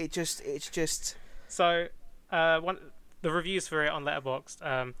 Sorry, it's just. So, the reviews for it on Letterboxd.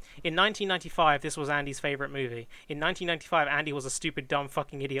 In 1995, this was Andy's favourite movie. In 1995, Andy was a stupid, dumb,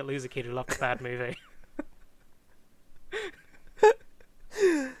 fucking idiot loser kid who loved a bad movie.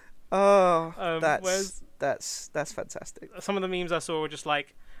 That's fantastic. Some of the memes I saw were just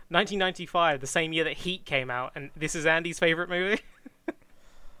like 1995, the same year that Heat came out, and this is Andy's favourite movie.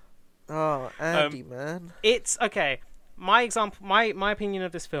 Oh, Andy, man. It's okay. My opinion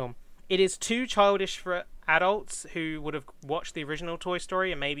of this film. It is too childish for adults who would have watched the original Toy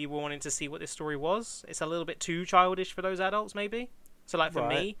Story and maybe wanted to see what this story was. It's a little bit too childish for those adults, maybe. So, like, for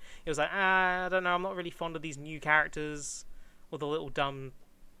me, it was like, I don't know, I'm not really fond of these new characters or the little dumb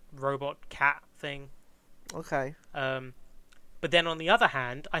robot cat thing. Okay. But then on the other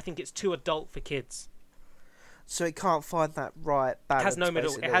hand, I think it's too adult for kids. So it can't find that right balance. It has no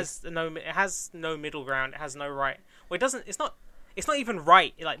middle. Basically. It has no middle ground. It has no right. Well, it doesn't. It's not even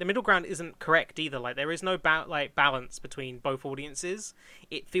right. Like, the middle ground isn't correct either. Like, there is no balance between both audiences.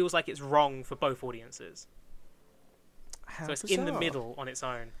 It feels like it's wrong for both audiences. How so it's bizarre. in the middle on its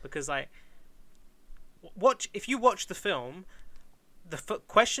own, because like, if you watch the film, the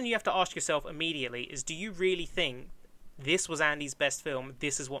question you have to ask yourself immediately is: do you really think this was Andy's best film?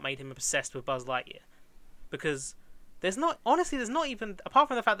 This is what made him obsessed with Buzz Lightyear? Because there's not even, apart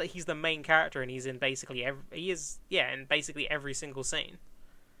from the fact that he's the main character and he's in basically every single scene.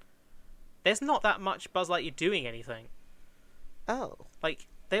 There's not that much Buzz Lightyear doing anything. Oh. Like,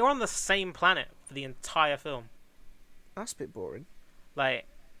 they were on the same planet for the entire film. That's a bit boring. Like,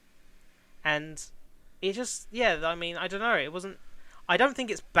 and it just, I mean, I don't know, it wasn't, I don't think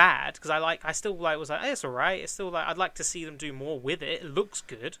it's bad, because I still was like, hey, it's alright, it's still like, I'd like to see them do more with it, it looks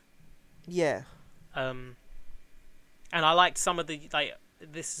good. Yeah. And I liked some of the, like,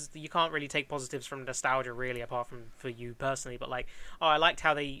 this is, you can't really take positives from nostalgia really, apart from for you personally. But like, oh, I liked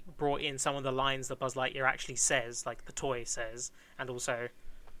how they brought in some of the lines that Buzz Lightyear actually says, like the toy says, and also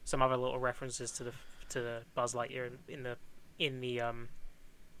some other little references to the Buzz Lightyear in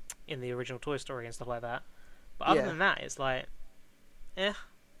the original Toy Story and stuff like that. But other than that, it's like, eh.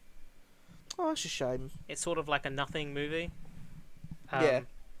 Oh, that's a shame. It's sort of like a nothing movie. Yeah.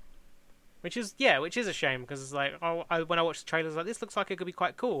 Which is a shame, because it's like, when I watched the trailers, like, this looks like it could be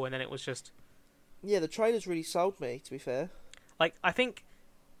quite cool, and then it was just... Yeah, the trailers really sold me, to be fair. Like, I think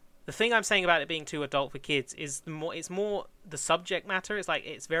the thing I'm saying about it being too adult for kids is it's more the subject matter. It's like,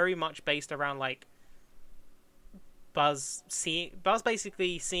 it's very much based around, like, Buzz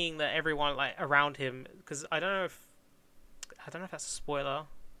basically seeing that everyone, like, around him, because I don't know if that's a spoiler.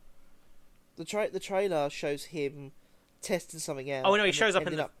 The trailer shows him testing something out. Oh no, he shows up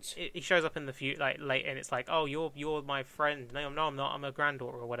in the future, like late, and it's like, oh, you're my friend. No, I'm not. I'm a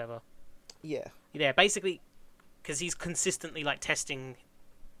granddaughter or whatever. Yeah. Yeah, basically, because he's consistently like testing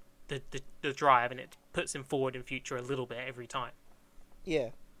the drive, and it puts him forward in future a little bit every time. Yeah.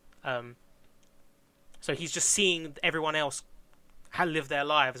 So he's just seeing everyone else live their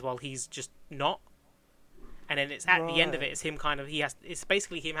lives while he's just not. And then it's at the end of it, it's him it's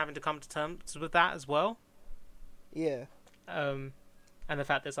basically him having to come to terms with that as well. Yeah. And the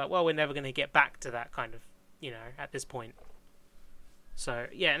fact that it's like, well, we're never going to get back to that kind of, at this point. So,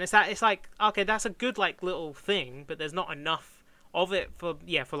 yeah, and it's like, okay, that's a good, like, little thing, but there's not enough of it for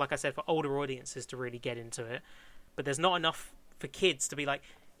like I said, for older audiences to really get into it. But there's not enough for kids to be like,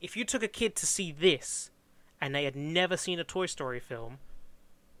 if you took a kid to see this and they had never seen a Toy Story film,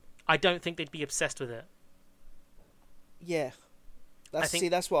 I don't think they'd be obsessed with it. Yeah.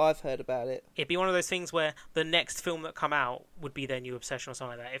 That's what I've heard about it. It'd be one of those things where the next film that come out would be their new obsession or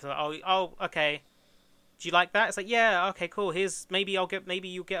something like that. If they're like, oh, okay, do you like that? It's like, yeah, okay, cool. Maybe you'll get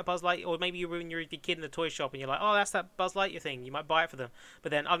a Buzz Lightyear, or maybe when you're a kid in the toy shop and you're like, oh, that's that Buzz Lightyear thing. You might buy it for them.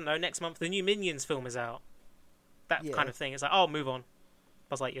 But then, I don't know, next month the new Minions film is out. That kind of thing. It's like, oh, move on.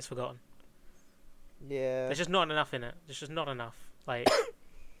 Buzz Lightyear's forgotten. Yeah. There's just not enough in it. There's just not enough. Like,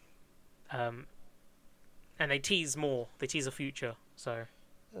 and they tease more. They tease a future. So,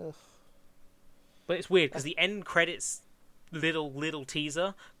 but it's weird because the end credits little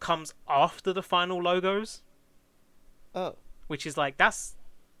teaser comes after the final logos. Oh, which is like, that's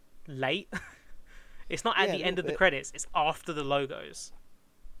late. It's not at the end of the credits. It's after the logos.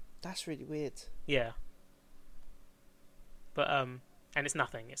 That's really weird. Yeah. But and it's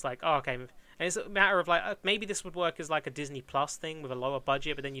nothing. It's like, oh, okay, and it's a matter of like, maybe this would work as like a Disney Plus thing with a lower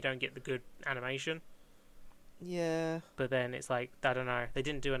budget, but then you don't get the good animation. Yeah. But then it's like, I don't know. They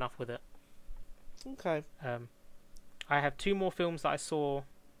didn't do enough with it. Okay. I have 2 more films that I saw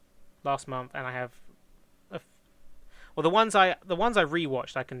last month, and I have, the ones I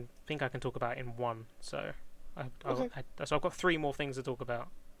rewatched, I can talk about in one. So, so I've got 3 more things to talk about.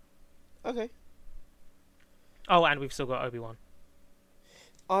 Okay. Oh, and we've still got Obi-Wan.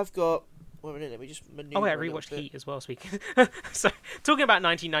 I've got. Wait a minute, let me just maneuver. Oh, yeah, I rewatched Heat as well. Speaking. So, talking about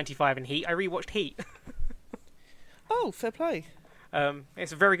 1995 and Heat, I rewatched Heat. Oh, fair play.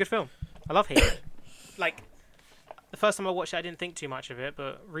 It's a very good film. I love Heat. Like, the first time I watched it, I didn't think too much of it,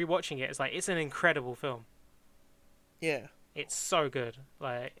 but rewatching it, it's an incredible film. Yeah. It's so good.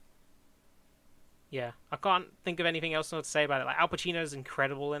 Like, yeah, I can't think of anything else to say about it. Like, Al Pacino's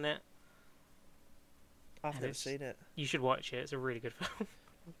incredible in it. I've never seen it. You should watch it. It's a really good film.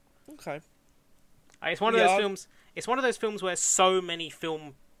 Okay. It's one of those films. It's one of those films where so many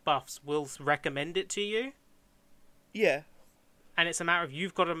film buffs will recommend it to you. Yeah. And it's a matter of,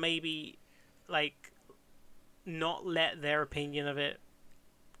 you've got to maybe, like, not let their opinion of it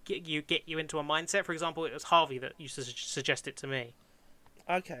get you into a mindset. For example, it was Harvey that used to suggest it to me.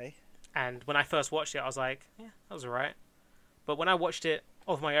 Okay. And when I first watched it, I was like, yeah, that was alright. But when I watched it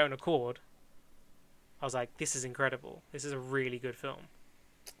of my own accord, I was like, this is incredible. This is a really good film.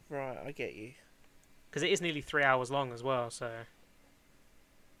 Right, I get you. Because it is nearly 3 hours long as well, so...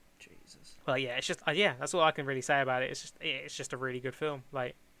 Jesus. Well, yeah, it's just... that's all I can really say about it. It's just a really good film.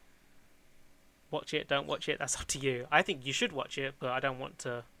 Like, watch it, don't watch it, that's up to you. I think you should watch it, but I don't want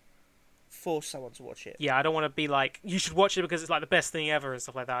to... force someone to watch it. Yeah, I don't want to be like, you should watch it because it's like the best thing ever and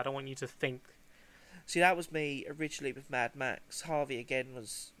stuff like that. I don't want you to think... See, that was me originally with Mad Max. Harvey, again,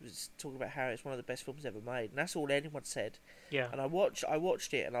 was talking about how it's one of the best films ever made. And that's all anyone said. Yeah. And I watched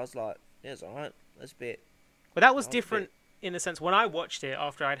it and I was like, yeah, it's alright. That's a bit... But that was different in the sense, when I watched it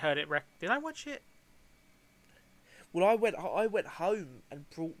after I'd heard it... Did I watch it? Well, I went home and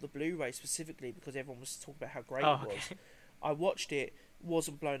brought the Blu-ray specifically because everyone was talking about how great it was. I watched it,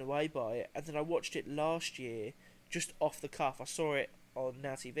 wasn't blown away by it. And then I watched it last year, just off the cuff. I saw it on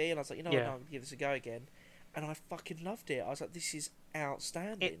Now TV, and I was like, you know what, I'm gonna give this a go again, and I fucking loved it. I was like, this is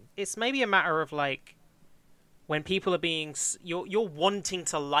outstanding. It's maybe a matter of like when people are being you're wanting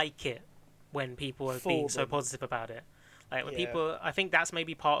to like it when people are being so positive about it. Like when people, I think that's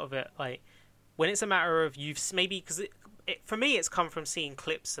maybe part of it. Like when it's a matter of you've maybe because for me it's come from seeing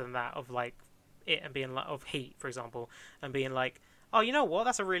clips and that of like it and being like of Heat, for example, and being like, oh, you know what,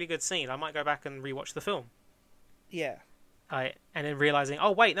 that's a really good scene. I might go back and rewatch the film. Yeah. And then realizing,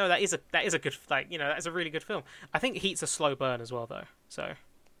 oh wait, no, that is a good, like, you know, that is a really good film. I think Heat's a slow burn as well, though. So.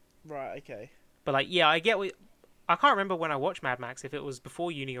 Right. Okay. But like, yeah, I get what. I can't remember when I watched Mad Max, if it was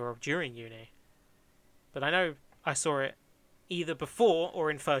before uni or during uni. But I know I saw it either before or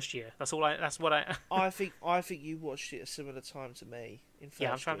in first year. That's what I. I think you watched it a similar time to me in first year.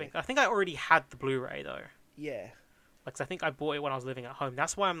 Yeah, I'm trying to think. I think I already had the Blu-ray though. Yeah. Like, 'cause I think I bought it when I was living at home.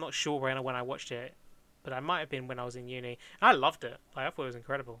 That's why I'm not sure when I watched it. But I might have been when I was in uni. And I loved it. Like, I thought it was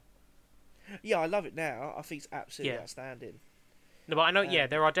incredible. Yeah, I love it now. I think it's absolutely outstanding. No, but I know,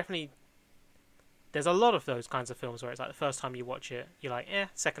 there are definitely... There's a lot of those kinds of films where it's like the first time you watch it, you're like,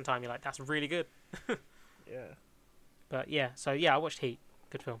 second time you're like, that's really good. Yeah. But yeah, so yeah, I watched Heat.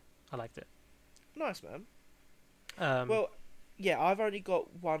 Good film. I liked it. Nice, man. Well, yeah, I've only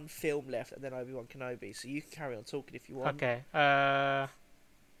got one film left and then Obi-Wan Kenobi, so you can carry on talking if you want. Okay. I'll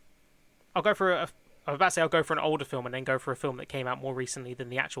go for I was about to say I'll go for an older film and then go for a film that came out more recently than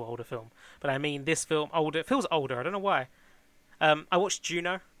the actual older film. But I mean, this film, older, it feels older. I don't know why. I watched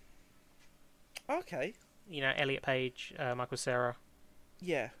Juno. Okay. You know, Elliot Page, Michael Cera.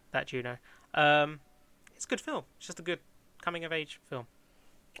 Yeah. That Juno. It's a good film. It's just a good coming-of-age film.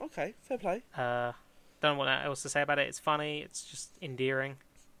 Okay, fair play. Don't know what else to say about it. It's funny. It's just endearing.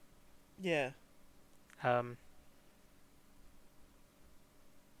 Yeah.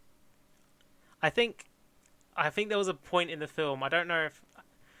 I think there was a point in the film. I don't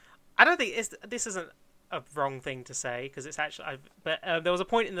think this isn't a wrong thing to say because it's actually. But there was a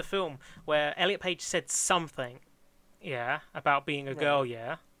point in the film where Elliot Page said something, about being a girl,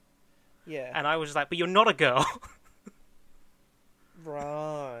 Yeah. And I was just like, but you're not a girl.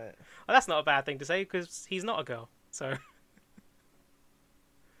 Right. Well, that's not a bad thing to say because he's not a girl. So. You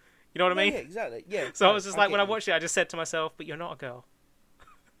know what I mean? Yeah, exactly. Yeah. So I was just like, when I watched it, I just said to myself, but you're not a girl.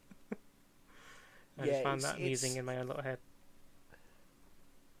 I just found that amusing in my own little head.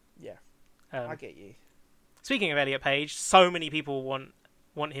 Yeah, I get you. Speaking of Elliot Page, so many people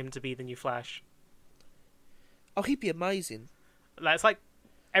want him to be the new Flash. Oh, he'd be amazing. Like, it's like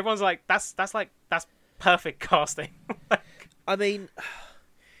everyone's like, that's perfect casting. I mean,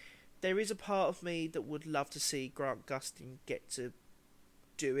 there is a part of me that would love to see Grant Gustin get to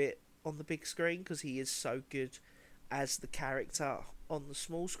do it on the big screen because he is so good as the character on the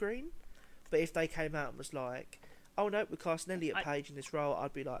small screen. But if they came out and was like, oh no, we're casting Elliot Page in this role,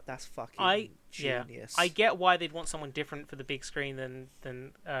 I'd be like, that's fucking genius. I get why they'd want someone different for the big screen than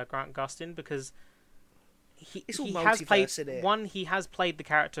Grant Gustin because he has played the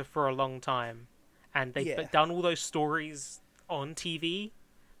character for a long time, and they've done all those stories on TV.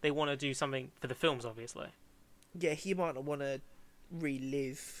 They want to do something for the films, obviously. Yeah, he might not want to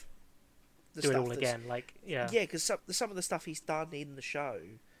relive the stuff. Do it all again, Yeah, because some of the stuff he's done in the show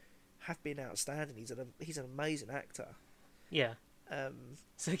have been outstanding. He's an amazing actor. Yeah.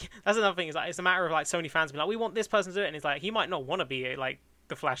 So that's another thing. Is like it's a matter of like Sony fans being like, we want this person to do it, and it's like he might not want to be like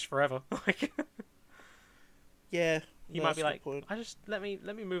the Flash forever. Yeah. He might be like, let me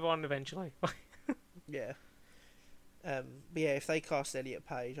move on eventually. Yeah. But yeah, if they cast Elliot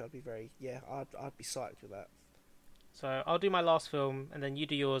Page, I'd be I'd be psyched with that. So I'll do my last film, and then you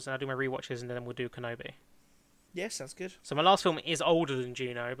do yours, and I'll do my rewatches, and then we'll do Kenobi. Yeah, sounds good. So my last film is older than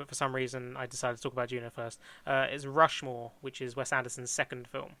Juno, but for some reason I decided to talk about Juno first. It's Rushmore, which is Wes Anderson's second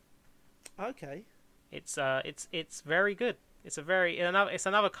film. Okay. It's very good. It's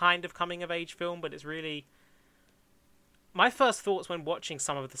another kind of coming of age film, but it's really. My first thoughts when watching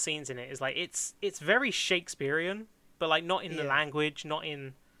some of the scenes in it is like it's very Shakespearean, but like not in the language, not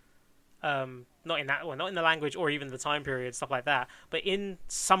in the language or even the time period, stuff like that. But in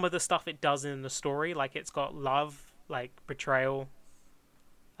some of the stuff it does in the story, like it's got love, like betrayal,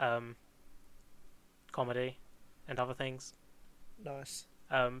 comedy, and other things. Nice.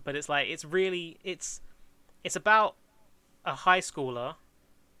 But it's like it's about a high schooler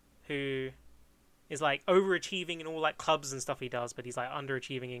who is like overachieving in all like clubs and stuff he does, but he's like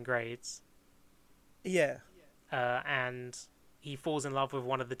underachieving in grades. Yeah. And he falls in love with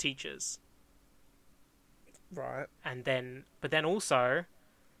one of the teachers. Right. But then also,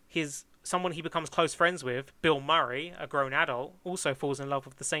 someone he becomes close friends with, Bill Murray, a grown adult, also falls in love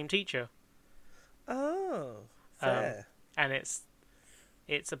with the same teacher. Oh, fair. And it's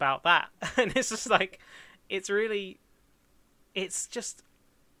it's about that. And it's just like, it's really, it's just,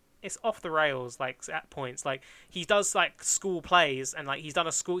 it's off the rails, like, at points. Like, he does, like, school plays, and, like, he does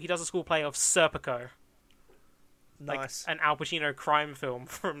a school play of Serpico. Nice. Like, an Al Pacino crime film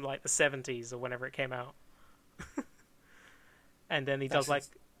from, like, the 70s or whenever it came out. And then he does, like,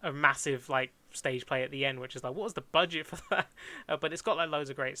 a massive, like, stage play at the end, which is like, what was the budget for that? But it's got, like, loads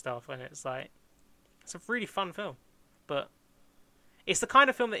of great stuff, and it's like, it's a really fun film. But it's the kind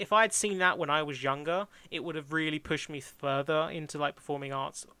of film that if I had seen that when I was younger, it would have really pushed me further into, like, performing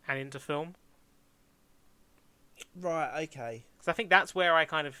arts and into film. Right, okay. Because I think that's where I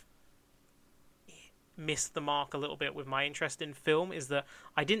kind of missed the mark a little bit with my interest in film, is that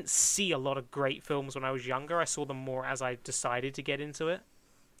I didn't see a lot of great films when I was younger. I saw them more as I decided to get into it.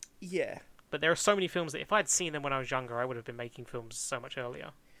 Yeah. But there are so many films that if I had seen them when I was younger, I would have been making films so much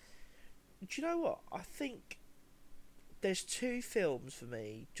earlier. Do you know what? I think there's two films for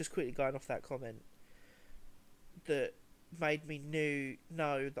me, just quickly going off that comment, that made me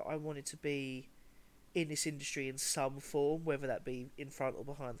know that I wanted to be in this industry in some form, whether that be in front or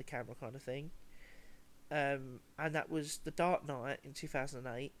behind the camera kind of thing. And that was The Dark Knight in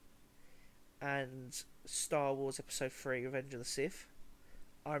 2008 and Star Wars Episode 3 Revenge of the Sith.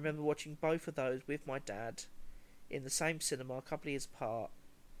 I remember watching both of those with my dad in the same cinema a couple of years apart.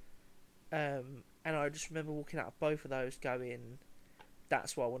 And I just remember walking out of both of those going,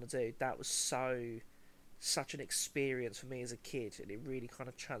 that's what I want to do. That was such an experience for me as a kid, and it really kind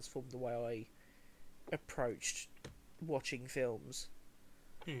of transformed the way I approached watching films.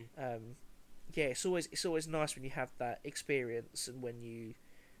 Yeah, it's always nice when you have that experience and when you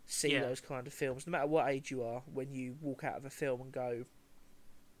see those kind of films, no matter what age you are, when you walk out of a film and go,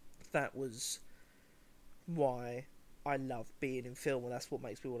 that was why I love being in film, and that's what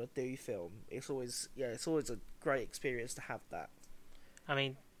makes me want to do film. It's always a great experience to have that. I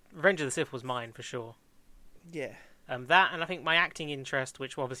mean, Revenge of the Sith was mine for sure. Yeah. That, and I think my acting interest,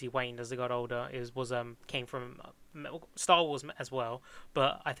 which obviously waned as I got older, came from Star Wars as well.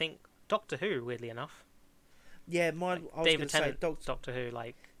 But I think Doctor Who, weirdly enough. Yeah, mine. Like David Tennant, Doctor Who,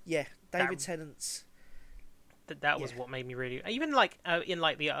 like. Yeah, David Tennant's. That was what made me really, even like in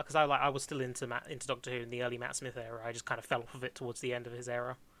like the, because I was still into Doctor Who in the early Matt Smith era. I just kind of fell off of it towards the end of his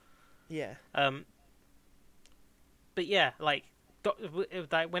era. Yeah. But yeah, like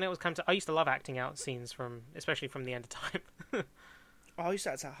when it was come to, I used to love acting out scenes especially from The End of Time. I used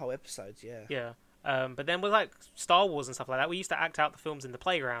to act out whole episodes. Yeah. Yeah. But then with like Star Wars and stuff like that, we used to act out the films in the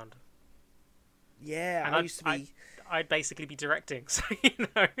playground. Yeah, and I used to be. I'd basically be directing, so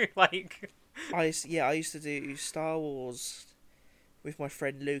like. I used to do Star Wars with my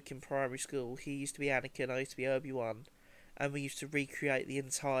friend Luke in primary school. He used to be Anakin, I used to be Obi-Wan, and we used to recreate the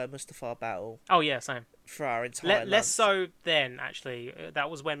entire Mustafar battle. Oh yeah, same. For our entire less so then, actually. That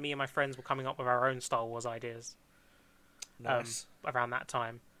was when me and my friends were coming up with our own Star Wars ideas. Nice. Around that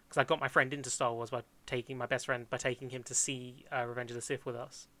time, because I got my friend into Star Wars by taking him to see Revenge of the Sith with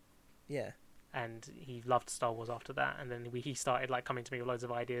us. Yeah. And he loved Star Wars after that, and then he started like coming to me with loads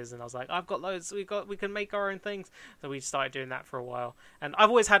of ideas, and I was like, I've got loads, we can make our own things. So we started doing that for a while, and I've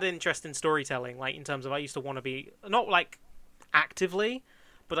always had an interest in storytelling, like in terms of I used to want to be, not like actively,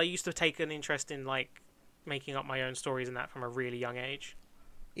 but I used to take an interest in like making up my own stories and that from a really young age.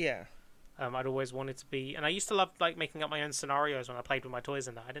 Yeah. I'd always wanted to be, and I used to love like making up my own scenarios when I played with my toys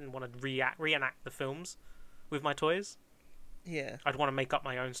and that. I didn't want to reenact the films with my toys. Yeah. I'd want to make up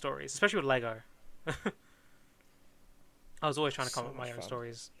my own stories, especially with Lego. I was always trying to come up with my own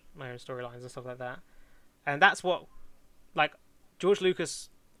stories, my own storylines and stuff like that. And that's what, like, George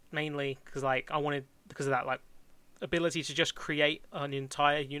Lucas mainly, because of that, like, ability to just create an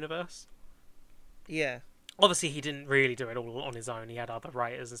entire universe. Yeah. Obviously, he didn't really do it all on his own. He had other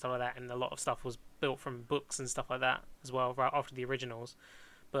writers and stuff like that, and a lot of stuff was built from books and stuff like that as well, right after the originals.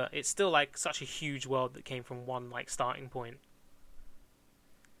 But it's still, like, such a huge world that came from one, like, starting point.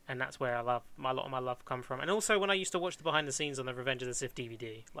 And that's where a lot of my love come from. And also when I used to watch the behind the scenes on the Revenge of the Sith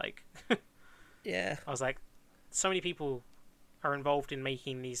DVD, like, yeah, I was like, so many people are involved in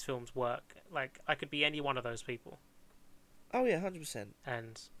making these films work. Like, I could be any one of those people. Oh yeah, 100%.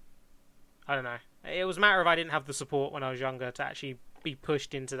 And I don't know. It was a matter of I didn't have the support when I was younger to actually be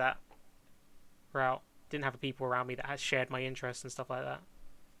pushed into that route. Didn't have people around me that had shared my interests and stuff like that.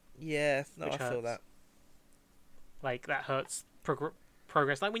 Yeah, no, I feel that. Like, that hurts progress.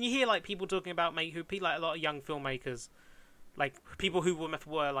 Like when you hear like people talking about like a lot of young filmmakers, like people who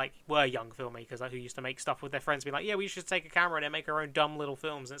were young filmmakers, like who used to make stuff with their friends, be like, yeah, we should take a camera and then make our own dumb little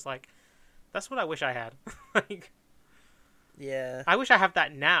films. And it's like, that's what I wish I had. Like, yeah, I wish I have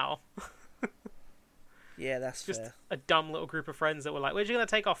that now. Yeah, that's just fair. a dumb little group of friends that were like, we're just going to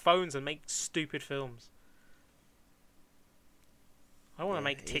take our phones and make stupid films. I don't want to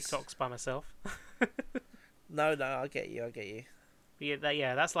make TikToks by myself. No, I get you. But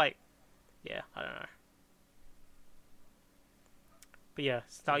that's like, I don't know. But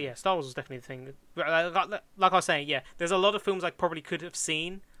Star Wars was definitely the thing. Like I was saying, there's a lot of films I probably could have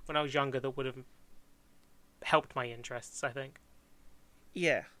seen when I was younger that would have helped my interests, I think.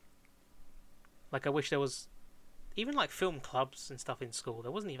 Yeah. Like, I wish there was even like film clubs and stuff in school.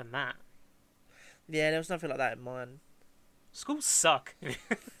 There wasn't even that. Yeah, there was nothing like that in mine. Schools suck.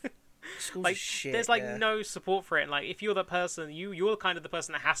 Schools like, are shit. There's like no support for it. And like, if you're the person, you're kind of the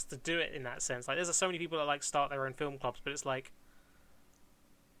person that has to do it in that sense. Like, there's so many people that like start their own film clubs, but it's like,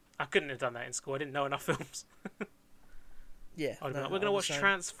 I couldn't have done that in school. I didn't know enough films. Yeah. We're going to watch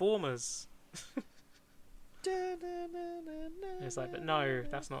Transformers. It's like, but no,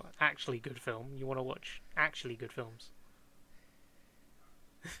 that's not actually good film. You want to watch actually good films.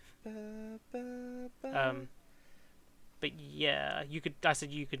 But yeah, I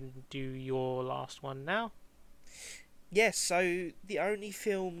said you could do your last one now. Yes, so the only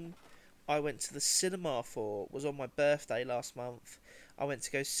film I went to the cinema for was on my birthday last month. I went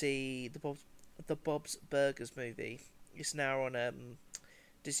to go see the Bob's Burgers movie. It's now on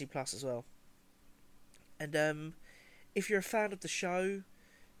Disney Plus as well. And if you're a fan of the show,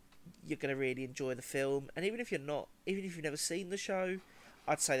 you're going to really enjoy the film. And even if you're not, even if you've never seen the show,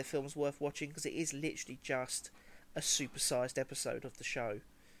 I'd say the film's worth watching because it is literally just a supersized episode of the show.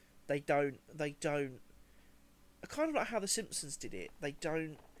 They don't kind of like how The Simpsons did it. They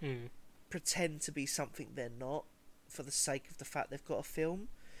don't pretend to be something they're not for the sake of the fact they've got a film.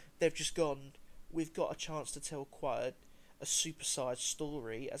 They've just gone, we've got a chance to tell quite a supersized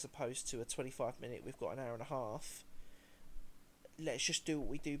story as opposed to a 25-minute, we've got an hour and a half. Let's just do what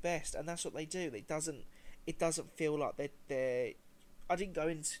we do best. And that's what they do. It doesn't feel like they're I didn't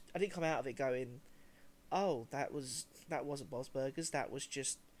come out of it going, oh, that wasn't Bob's Burgers, that was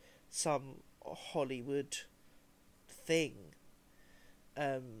just some Hollywood thing.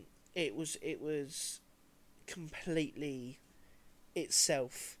 It was completely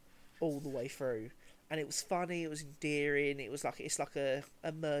itself all the way through, and it was funny, it was endearing, it's like a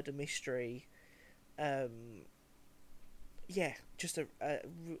murder mystery. Just a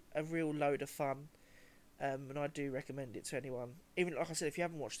real load of fun. And I do recommend it to anyone. Even like I said, if you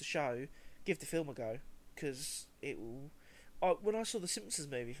haven't watched the show, give the film a go, because it will. When I saw the Simpsons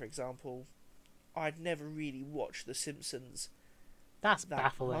movie, for example, I'd never really watched the Simpsons. That's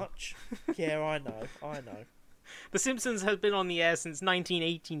baffling. Much. Yeah, I know. The Simpsons has been on the air since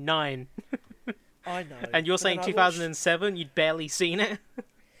 1989. I know. And you're saying 2007? You'd barely seen it?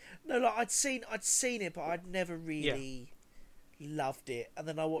 No, like I'd seen it, but I'd never really loved it. And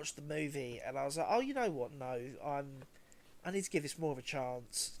then I watched the movie, and I was like, oh, you know what? No, I need to give this more of a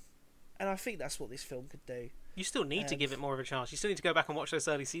chance. And I think that's what this film could do. You still need to give it more of a chance. You still need to go back and watch those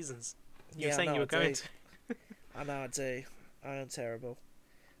early seasons. You were saying you were going to. I know I do. I am terrible.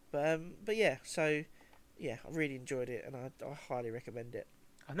 But yeah, so yeah, I really enjoyed it, and I highly recommend it.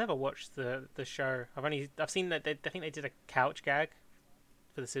 I've never watched the show. I've seen that I think they did a couch gag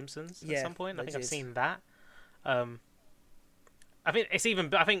for The Simpsons at some point. I think I've seen that. I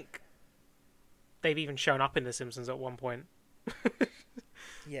think they've even shown up in The Simpsons at one point.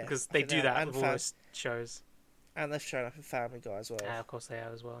 Yeah, because they do that with all those shows. And they've shown up in Family Guy as well. Yeah, of course they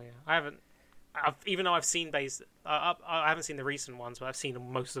have as well. Yeah, even though I've seen I haven't seen the recent ones, but I've seen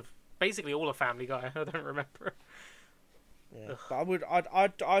basically all of Family Guy. I don't remember. Yeah, but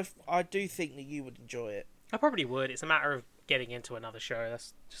I do think that you would enjoy it. I probably would. It's a matter of getting into another show.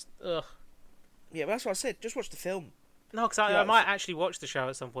 That's just ugh. Yeah, but that's what I said. Just watch the film. No, because I might actually watch the show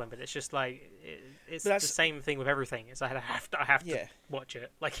at some point, but it's just like it's the same thing with everything. It's I have to watch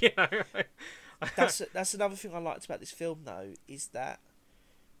it. Like, you know. That's another thing I liked about this film, though, is that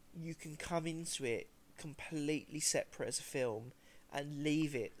you can come into it completely separate as a film and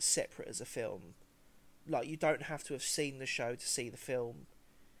leave it separate as a film. Like, you don't have to have seen the show to see the film.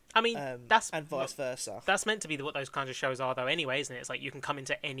 I mean, and vice versa. That's meant to be what those kinds of shows are, though. Anyway, isn't it? It's like you can come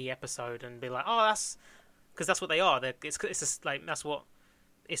into any episode and be like, "Oh, that's," because that's what they are. It's just like that's what.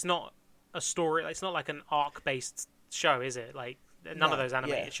 It's not a story. It's not like an arc-based show, is it? Like none of those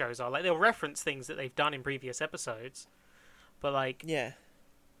animated shows are. Like they'll reference things that they've done in previous episodes, but like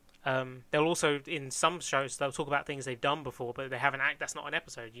they'll also in some shows they'll talk about things they've done before, but they haven't. That's not an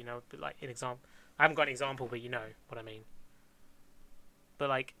episode, you know. But like an example, I haven't got an example, but you know what I mean. But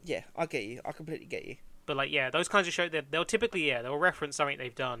like, yeah, I get you. I completely get you. But like, yeah, those kinds of shows, they'll typically, they'll reference something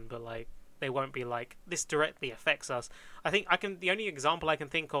they've done, but like, they won't be like, this directly affects us. I think the only example I can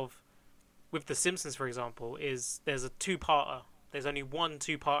think of with The Simpsons, for example, is there's a two-parter. There's only one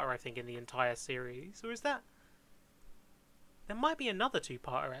two-parter, I think, in the entire series. Or is that... There might be another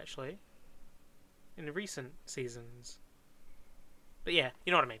two-parter, actually, in the recent seasons. But yeah,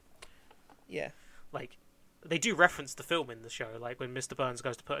 you know what I mean. Yeah. Like, they do reference the film in the show, like when Mr. Burns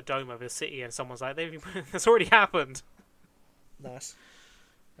goes to put a dome over the city and someone's like, that's already happened. Nice.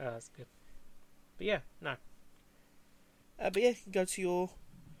 That's good. But yeah, no. But yeah, go to your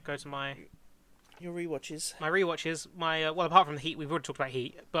rewatches. My rewatches, well, apart from the Heat, we've already talked about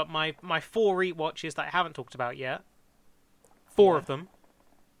Heat, but my 4 rewatches that I haven't talked about yet, 4 of them.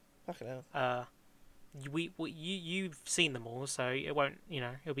 Fucking hell. You've seen them all, so it won't,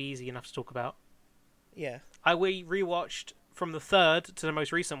 it'll be easy enough to talk about. Yeah. We rewatched from the 3rd to the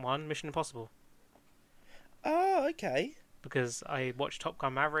most recent one, Mission Impossible. Oh, okay. Because I watched Top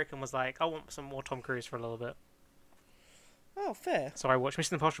Gun Maverick and was like, I want some more Tom Cruise for a little bit. Oh, fair. So I watched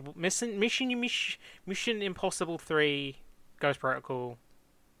Mission Impossible 3, Ghost Protocol,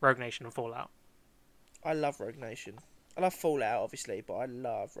 Rogue Nation, and Fallout. I love Rogue Nation. I love Fallout, obviously, but I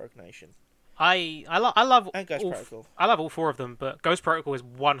love Rogue Nation. I love and Ghost Protocol. I love all 4 of them, but Ghost Protocol is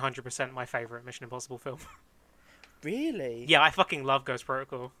 100% my favourite Mission Impossible film. Really? Yeah, I fucking love Ghost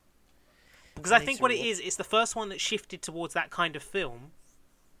Protocol. Because I think what it is, it's the first one that shifted towards that kind of film.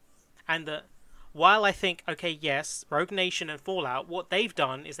 And that, while I think, okay, yes, Rogue Nation and Fallout, what they've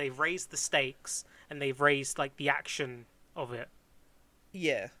done is they've raised the stakes and they've raised, like, the action of it.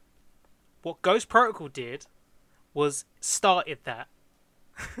 Yeah. What Ghost Protocol did was started that.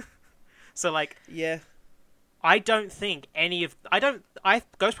 So, like... Yeah. I don't think any of...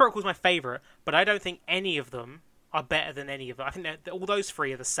 Ghost Protocol is my favourite, but I don't think any of them are better than any of them. I think all those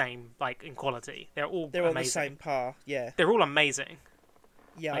 3 are the same, like, in quality. They're amazing. On the same par, yeah. They're all amazing.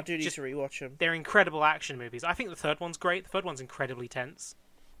 Yeah, like, I do need to rewatch them. They're incredible action movies. I think the 3rd one's great. The 3rd one's incredibly tense.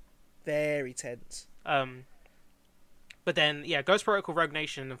 Very tense. But then, yeah, Ghost Protocol, Rogue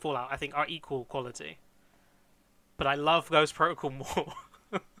Nation, and Fallout, I think, are equal quality. But I love Ghost Protocol more.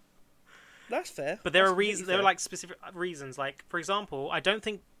 That's fair. But there are reasons. There are like specific reasons. Like, for example, I don't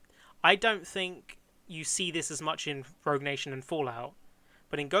think you see this as much in Rogue Nation and Fallout,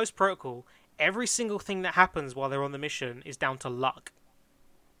 but in Ghost Protocol, every single thing that happens while they're on the mission is down to luck.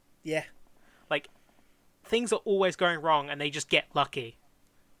 Yeah. Like, things are always going wrong, and they just get lucky.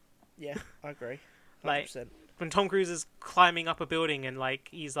 Yeah, I agree. 100%. Like, when Tom Cruise is climbing up a building and, like,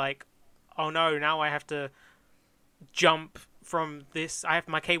 he's like, oh no, now I have to jump from this,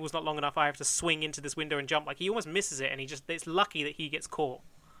 my cable's not long enough, I have to swing into this window and jump. Like, he almost misses it, and it's lucky that he gets caught.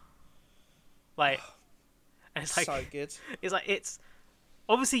 Like, and it's like... So good. It's like,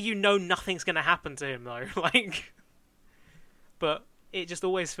 obviously nothing's gonna happen to him, though. Like, but it just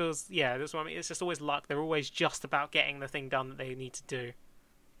always feels, yeah, that's what I mean, it's just always luck. They're always just about getting the thing done that they need to do.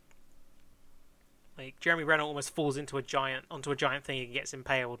 Like, Jeremy Renner almost falls onto a giant thing and gets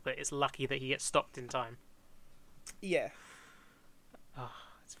impaled, but it's lucky that he gets stopped in time. Yeah. Oh,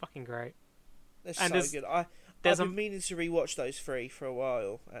 it's fucking great. They're so good. I've been meaning to rewatch those 3 for a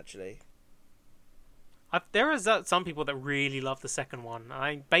while, actually. There is some people that really love the second one.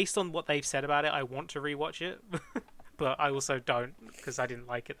 Based on what they've said about it, I want to rewatch it, but I also don't, because I didn't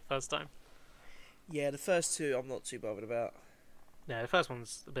like it the first time. Yeah, the first 2 I'm not too bothered about. Yeah, the first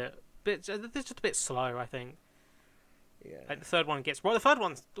one's it's just a bit slow, I think. Yeah. Like, the third one the third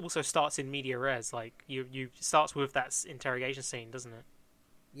one also starts in media res. Like, you starts with that interrogation scene, doesn't it?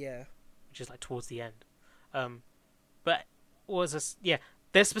 Yeah. Which is, like, towards the end. But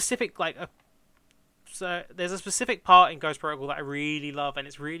there's specific, like, so there's a specific part in Ghost Protocol that I really love, and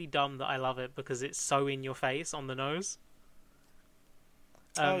it's really dumb that I love it because it's so in your face, on the nose.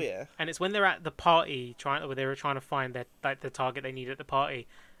 Oh yeah. And it's when they're at the party where they were trying to find the target they need at the party.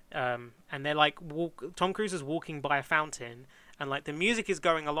 And they're like, Tom Cruise is walking by a fountain, and like the music is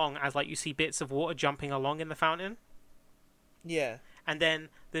going along as like you see bits of water jumping along in the fountain. Yeah. And then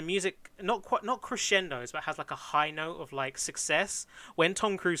the music not crescendos, but has like a high note of like success when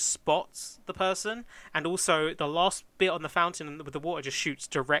Tom Cruise spots the person, and also the last bit on the fountain with the water just shoots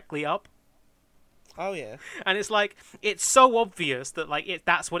directly up. Oh yeah. And it's like, it's so obvious that like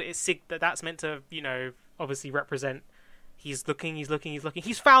that's that's meant to, obviously represent. He's looking,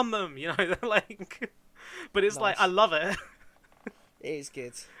 he's found them, like, but it's nice. Like, I love it. It is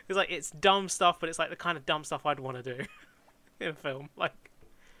good. It's like, it's dumb stuff, but it's like the kind of dumb stuff I'd want to do in a film. Like,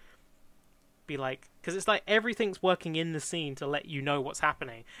 be like, because it's like everything's working in the scene to let you know what's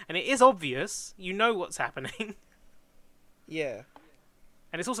happening. And it is obvious, what's happening. Yeah.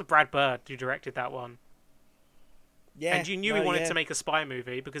 And it's also Brad Bird who directed that one. Yeah. And you knew he wanted to make a spy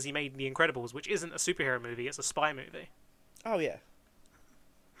movie because he made The Incredibles, which isn't a superhero movie, it's a spy movie. Oh, yeah.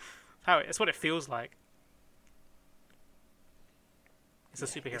 It's what it feels like. It's a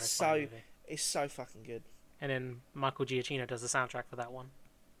superhero movie. It's so fucking good. And then Michael Giacchino does the soundtrack for that one.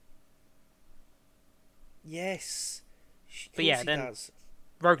 Yes. But yeah, then does.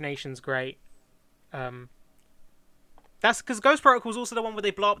 Rogue Nation's great. That's because Ghost Protocol is also the one where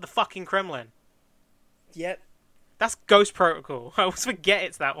they blow up the fucking Kremlin. Yep. That's Ghost Protocol. I always forget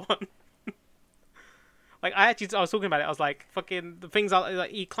it's that one. Like, I was talking about it. I was like, fucking, the things are,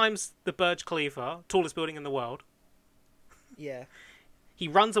 like, he climbs the Burj Khalifa, tallest building in the world. Yeah. He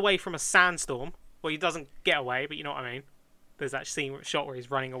runs away from a sandstorm. Well, he doesn't get away, but you know what I mean. There's that shot where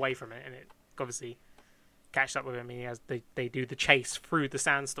he's running away from it, and it obviously catches up with him, and they do the chase through the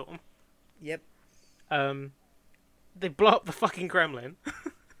sandstorm. Yep. They blow up the fucking Kremlin.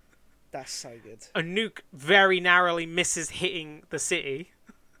 That's so good. A nuke very narrowly misses hitting the city.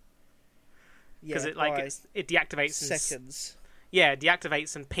 Because it deactivates seconds. It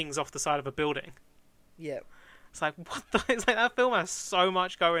deactivates and pings off the side of a building. Yep. It's like, what the... It's like, that film has so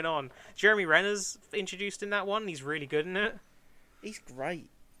much going on. Jeremy Renner's introduced in that one. He's really good in it. He's great.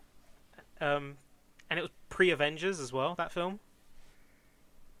 And it was pre-Avengers as well, that film.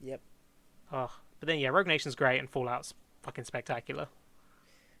 Yep. Oh, but then, yeah, Rogue Nation's great and Fallout's fucking spectacular.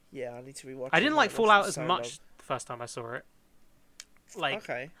 Yeah, I need to rewatch it. I didn't like Fallout as much the first time I saw it. Like,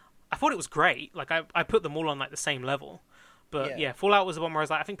 okay. I thought it was great. Like, I put them all on, like, the same level. But, yeah, Fallout was the one where I was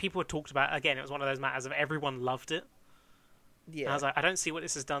like, I think people had talked about, again, it was one of those matters of everyone loved it. Yeah. And I was like, I don't see what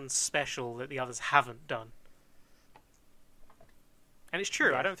this has done special that the others haven't done. And it's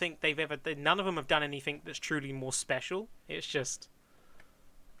true. Yeah. I don't think none of them have done anything that's truly more special. It's just,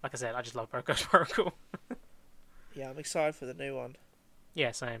 like I said, I just love Ghost Protocol. Yeah, I'm excited for the new one.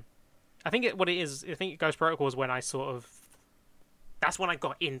 Yeah, same. I think Ghost Protocol was when I that's when I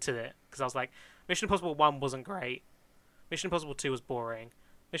got into it. Because I was like, Mission Impossible 1 wasn't great. Mission Impossible 2 was boring.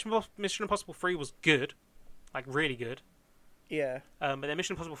 Mission Impossible 3 was good. Like, really good. Yeah. But then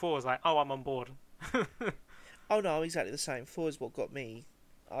Mission Impossible 4 was like, oh, I'm on board. Oh, no, I'm exactly the same. 4 is what got me.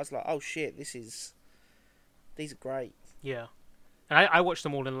 I was like, oh, shit, these are great. Yeah. And I watched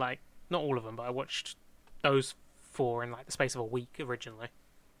them all in, like, not all of them, but I watched those 4 in, like, the space of a week originally.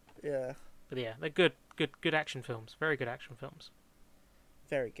 Yeah. But yeah, they're good action films. Very good action films.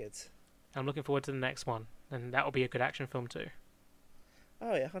 Very good. I'm looking forward to the next one, and that will be a good action film too.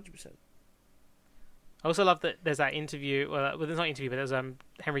 Oh yeah, 100%. I also love that there's that interview. Well, there's not an interview, but there's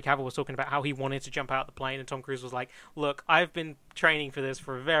Henry Cavill was talking about how he wanted to jump out the plane, and Tom Cruise was like, "Look, I've been training for this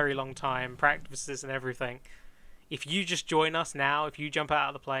for a very long time, practices and everything. If you just join us now, if you jump out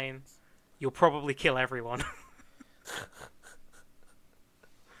of the plane, you'll probably kill everyone."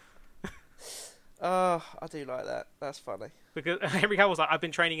 Oh, I do like that. That's funny. Because Henry Cavill was like, I've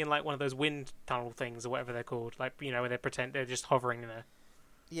been training in like one of those wind tunnel things or whatever they're called, like, you know, where they pretend they're just hovering there.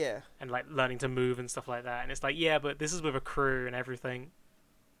 Yeah. And like learning to move and stuff like that. And it's like, yeah, but this is with a crew and everything.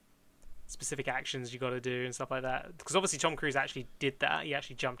 Specific actions you got to do and stuff like that. Because obviously Tom Cruise actually did that. He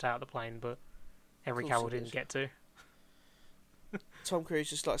actually jumped out of the plane, but Henry Cavill didn't get to. Tom Cruise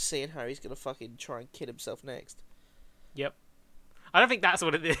just like seeing how he's gonna fucking try and kill himself next. Yep. I don't think that's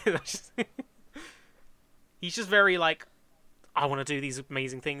what it is. He's just very like, I want to do these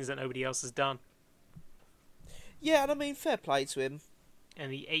amazing things that nobody else has done. Yeah, and I mean, fair play to him.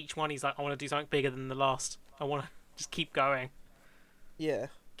 And each one, he's like, I want to do something bigger than the last. I want to just keep going. Yeah.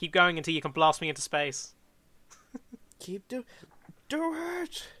 Keep going until you can blast me into space. Do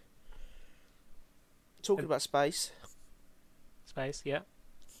it! Talking about space. Space, yeah.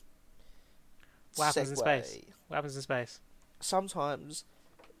 What happens in space? What happens in space? Sometimes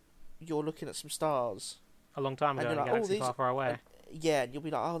you're looking at some stars. A long time ago in a galaxy far, far away. Yeah, and you'll be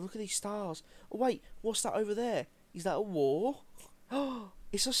like, oh, look at these stars. Oh, wait, what's that over there? Is that a war? Oh,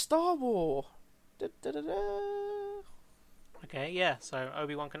 it's a Star War. Da, da, da, da. Okay, yeah, so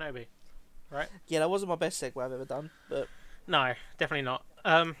Obi-Wan Kenobi, right? Yeah, that wasn't my best segue I've ever done, but... No, definitely not.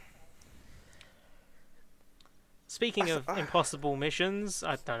 Speaking of impossible missions,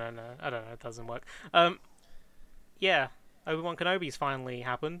 I don't know, it doesn't work. Yeah, Obi-Wan Kenobi's finally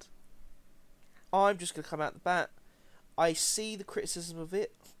happened. I'm just going to come out the bat. I see the criticism of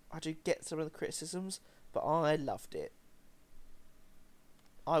it. I do get some of the criticisms, but I loved it.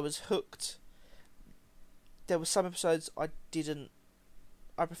 I was hooked. There were some episodes I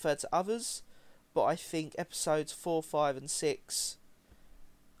preferred to others, but I think episodes 4, 5 and 6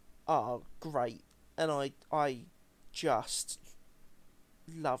 are great. And I just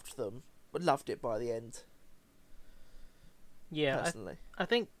loved them. Loved it by the end. Yeah, personally. I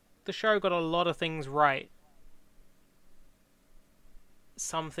think the show got a lot of things right.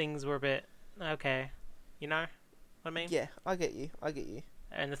 Some things were a bit okay, you know what I mean? Yeah, I get you.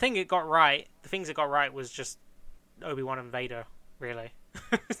 And the things it got right was just Obi-Wan and Vader, really.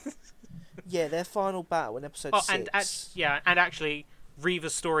 Yeah, their final battle in episode 6. And actually,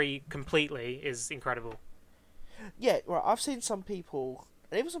 Reva's story completely is incredible. Yeah, right. I've seen some people,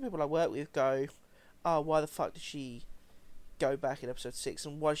 and even some people I work with, go, "Oh, why the fuck did she go back in episode 6?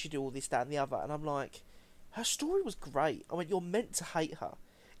 And why did she do all this, that, and the other?" And I'm like, her story was great. I mean, you're meant to hate her.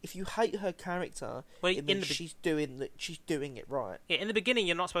 If you hate her character, it means she's doing it right. Yeah, in the beginning,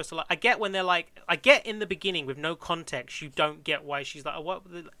 you're not supposed to like. I get when they're like. I get in the beginning with no context, you don't get why she's like. Oh,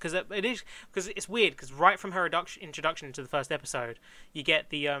 what? Because it's weird. Because right from her introduction into the first episode, you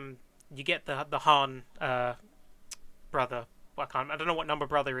get the Han brother. Well, I don't know what number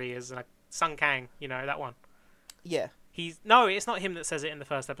brother he is. Like Sung Kang, that one. Yeah. No, it's not him that says it in the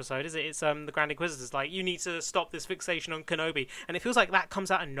first episode, is it? It's the Grand Inquisitor's like, you need to stop this fixation on Kenobi, and it feels like that comes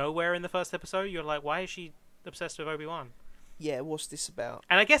out of nowhere in the first episode. You're like, why is she obsessed with Obi-Wan? Yeah, what's this about?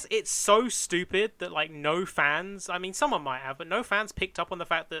 And I guess it's so stupid that like no fans. I mean, someone might have, but no fans picked up on the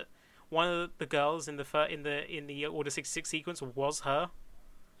fact that one of the girls in the Order 66 sequence was her.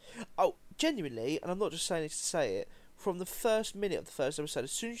 Oh, genuinely, and I'm not just saying this to say it. From the first minute of the first episode,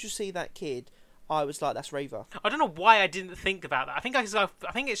 as soon as you see that kid, I was like, that's Reva. I don't know why I didn't think about that. I think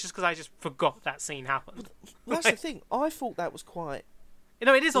it's just because I just forgot that scene happened. Well, that's the thing. I thought that was quite.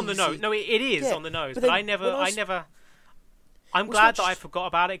 No, it is on the nose. No, it is on the nose. But I never. I'm glad that I forgot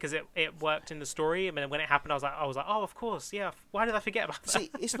about it because it worked in the story. And then when it happened, I was like, oh, of course, yeah. Why did I forget about that?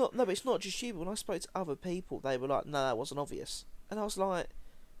 See, it's not just you. But when I spoke to other people, they were like, no, that wasn't obvious. And I was like,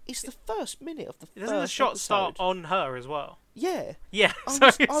 it's the first minute of the first episode. Doesn't the shot start on her as well? Yeah. Yeah. I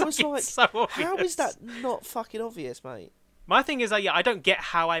was like, so how is that not fucking obvious, mate? My thing is, I don't get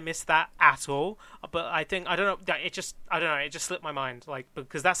how I missed that at all. But I don't know. It just slipped my mind, like,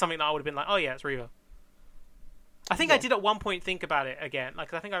 because that's something that I would have been like, oh yeah, it's Reva. I think I did at one point think about it again.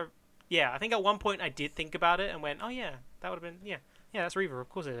 Like, I think at one point I did think about it and went, oh yeah, that would have been, yeah, that's Reva, of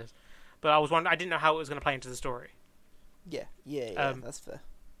course it is. But I didn't know how it was going to play into the story. Yeah, that's fair.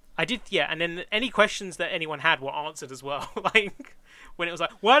 I did, yeah, and then any questions that anyone had were answered as well. Like, when it was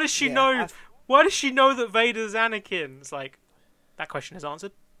like, why does she know that Vader's Anakin? It's like, that question is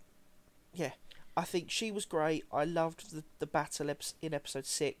answered. Yeah. I think she was great. I loved the battle in episode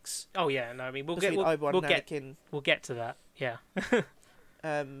 6. Oh yeah, no, I mean we'll get to that. Yeah.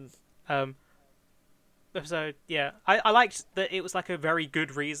 Episode, yeah. I liked that it was like a very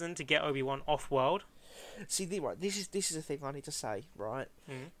good reason to get Obi-Wan off world. See, this is a thing I need to say, right?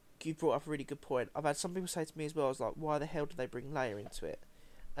 Mm-hmm. You brought up a really good point. I've had some people say to me as well, I was like, why the hell did they bring Leia into it?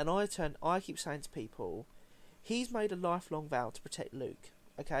 And I keep saying to people, he's made a lifelong vow to protect Luke.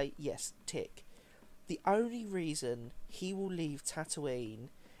 Okay, yes, tick. The only reason he will leave Tatooine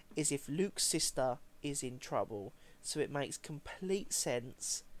is if Luke's sister is in trouble. So it makes complete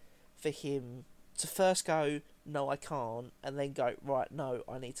sense for him to first go, no, I can't, and then go, right, no,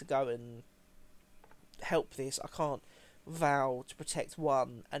 I need to go and help this. I can't vow to protect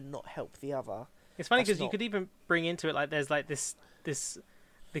one and not help the other. It's funny because you could even bring into it, like, there's like this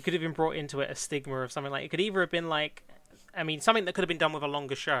they could have been brought into it a stigma of something. Like, it could either have been like, I mean, something that could have been done with a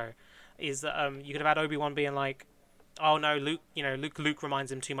longer show is that you could have had Obi-Wan being like, oh no, Luke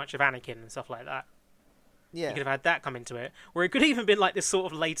reminds him too much of Anakin and stuff like that. Yeah. You could have had that come into it. Where it could even been like this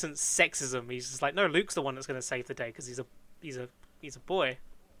sort of latent sexism. He's just like, no, Luke's the one that's going to save the day because he's a boy.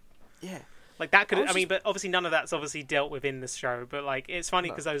 Yeah. Like, that could but obviously none of that's obviously dealt with in this show. But like, it's funny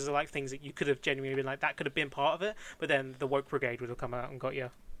because those are like things that you could have genuinely been like, that could have been part of it. But then the woke brigade would have come out and got you.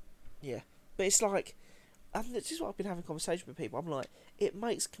 Yeah. But it's like, and this is what I've been having conversation with people. I'm like, it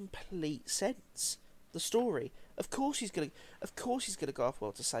makes complete sense. The story. Of course he's gonna go off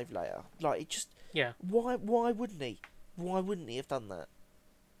world to save Leia. Like, it just. Yeah. Why wouldn't he? Why wouldn't he have done that?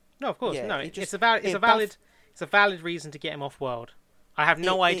 No, of course, no. It's a valid reason to get him off world. I have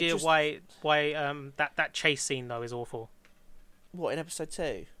no idea why that chase scene though is awful. What, in episode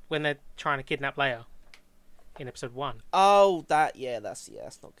 2? When they're trying to kidnap Leia in episode 1. Oh, that's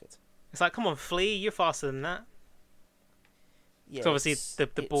not good. It's like, come on, Flea, you're faster than that. Yeah, so obviously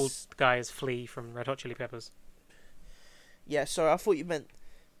the bald guy is Flea from Red Hot Chili Peppers. Yeah, sorry, I thought you meant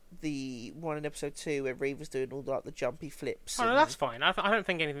the one in episode 2 where Reva's doing all the jumpy flips. Oh, no, that's fine. I don't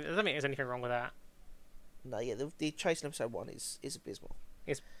think there's anything wrong with that. No, yeah, the chase in episode 1 is abysmal.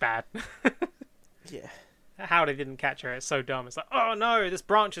 It's bad. Yeah. How they didn't catch her, it's so dumb. It's like, oh no, this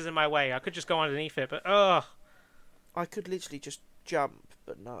branch is in my way. I could just go underneath it, but ugh. I could literally just jump,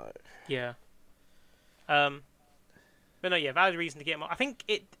 but no. Yeah. But no, yeah, valid reason to get him. I think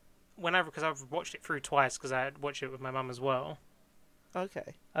because I've watched it through twice because I had watched it with my mum as well.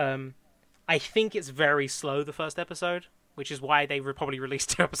 Okay. I think it's very slow, the first episode. which is why they probably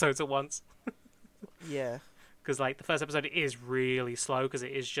released 2 episodes at once. Yeah. Because like the first episode is really slow because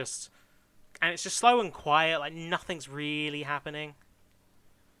it is just, and it's just slow and quiet. Like nothing's really happening.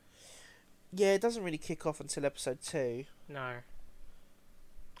 Yeah, it doesn't really kick off until episode 2. No.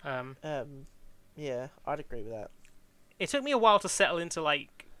 Yeah, I'd agree with that. It took me a while to settle into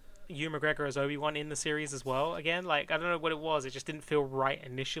like Ewan McGregor as Obi-Wan in the series as well. Again, like I don't know what it was. It just didn't feel right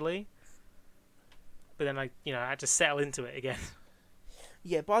initially. But then I had to settle into it again.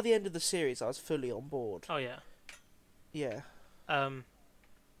 Yeah, by the end of the series, I was fully on board. Oh yeah. Yeah.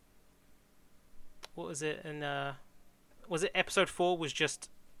 What was it? And was it episode 4? Was just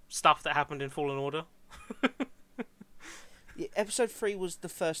stuff that happened in Fallen Order. Yeah, episode 3 was the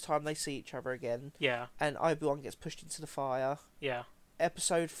first time they see each other again. Yeah. And Obi-Wan gets pushed into the fire. Yeah.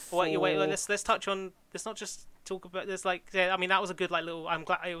 Episode 4. Wait. Let's touch on. Let's not just talk about this. Like, yeah, I mean, that was a good like little. I'm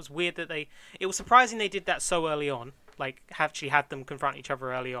glad it was weird that they. It was surprising they did that so early on. Like, actually had them confront each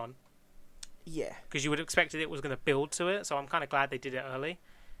other early on. Yeah. Because you would have expected it was going to build to it. So I'm kind of glad they did it early.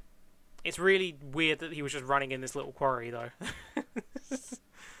 It's really weird that he was just running in this little quarry, though.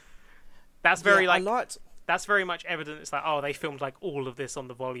 That's very That's very much evident. It's like, oh, they filmed like all of this on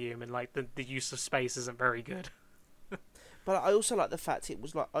the volume, and like the use of space isn't very good. But I also like the fact it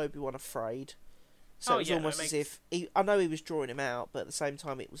was like Obi-Wan afraid. So it was almost as if I know he was drawing him out, but at the same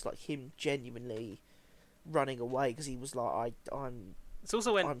time it was like him genuinely running away because he was like, I'm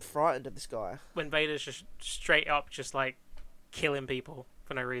frightened of this guy. When Vader's just straight up just like killing people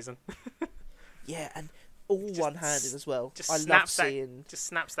for no reason. Yeah, and all one-handed as well. Just snaps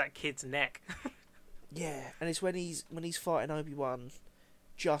that kid's neck. Yeah, and it's when he's fighting Obi-Wan,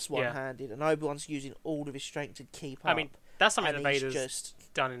 just one-handed, and Obi-Wan's using all of his strength to keep up. I mean, that's something that Vader's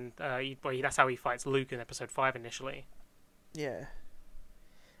done in. That's how he fights Luke in Episode 5 initially. Yeah,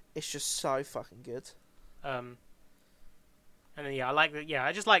 it's just so fucking good. And then I like that. Yeah,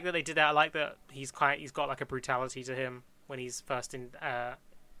 I just like that they did that. I like that he's got like a brutality to him when he's first in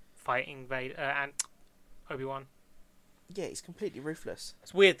fighting Vader and Obi-Wan. Yeah, he's completely ruthless.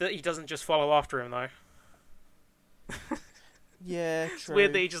 It's weird that he doesn't just follow after him, though. Yeah, true. It's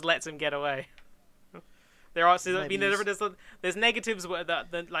weird that he just lets him get away. There's negatives where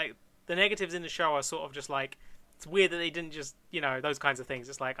the negatives in the show are sort of just like, it's weird that they didn't just, those kinds of things.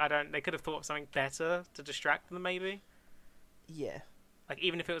 It's like, they could have thought of something better to distract them, maybe. Yeah. Like,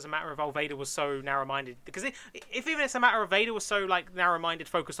 even if it was a matter of, Vader was so narrow-minded. Because if even it's a matter of Vader was so, like, narrow-minded,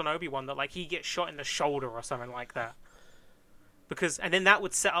 focused on Obi-Wan, that, like, he gets shot in the shoulder or something like that. And then that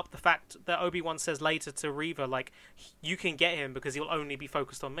would set up the fact that Obi-Wan says later to Reva, like, you can get him because he'll only be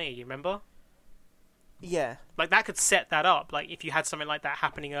focused on me, you remember? Yeah. Like, that could set that up, like, if you had something like that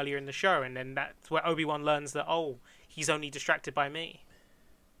happening earlier in the show, and then that's where Obi-Wan learns that, he's only distracted by me.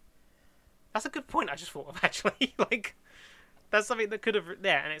 That's a good point I just thought of, actually. Like, that's something that could have...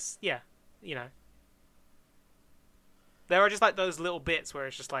 Yeah, and it's... Yeah, There are just, like, those little bits where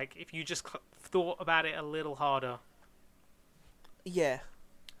it's just, like, if you just thought about it a little harder... Yeah.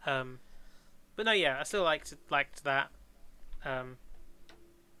 But no, yeah, I still liked that.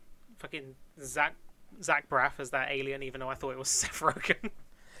 Fucking Zach Braff as that alien, even though I thought it was Seth Rogen.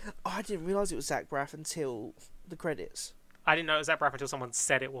 Oh, I didn't realise it was Zach Braff until the credits. I didn't know it was Zach Braff until someone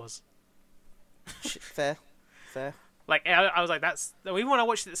said it was. Fair. Like, I was like, even when I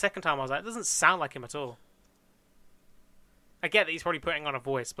watched it the second time, I was like, it doesn't sound like him at all. I get that he's probably putting on a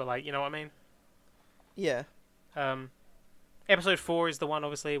voice, but, like, you know what I mean? Yeah. Episode 4 is the one,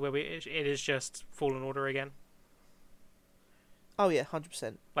 obviously, where it is just Fallen Order again. Oh, yeah,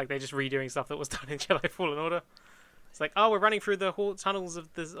 100%. Like, they're just redoing stuff that was done in Jedi Fallen Order. It's like, we're running through the tunnels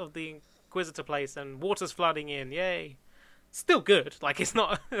of the Inquisitor place, and water's flooding in, yay. Still good. Like, it's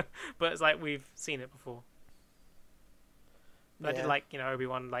not... but it's like, we've seen it before. Yeah. I did like,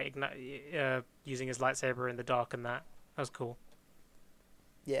 Obi-Wan, like, using his lightsaber in the dark and that. That was cool.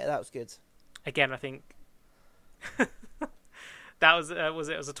 Yeah, that was good. Again, I think... That was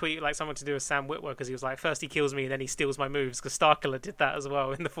a tweet like someone to do with Sam Witwer, because he was like, first he kills me and then he steals my moves, because Starkiller did that as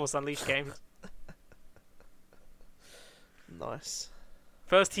well in the Force Unleashed games. Nice.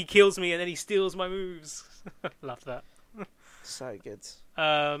 First he kills me and then he steals my moves. Loved that. So good.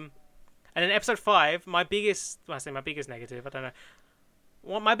 And in episode 5, my biggest negative, I don't know.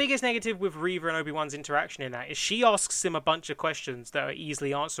 My biggest negative with Reva and Obi-Wan's interaction in that is she asks him a bunch of questions that are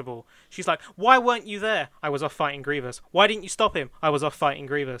easily answerable. She's like, why weren't you there? I was off fighting Grievous. Why didn't you stop him? I was off fighting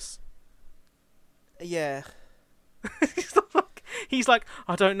Grievous. Yeah. He's like,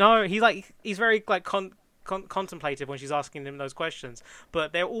 I don't know. He's very like contemplative when she's asking him those questions,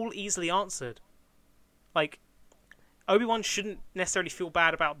 but they're all easily answered. Like, Obi-Wan shouldn't necessarily feel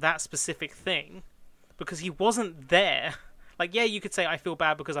bad about that specific thing, because he wasn't there. Like, yeah, you could say I feel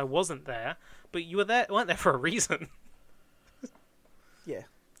bad because I wasn't there, but you weren't there for a reason. Yeah.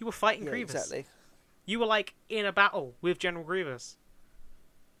 You were fighting Grievous. Exactly. You were, like, in a battle with General Grievous.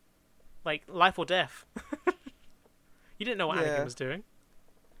 Like, life or death. You didn't know what Anakin was doing.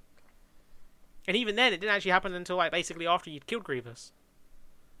 And even then, it didn't actually happen until, like, basically after you'd killed Grievous.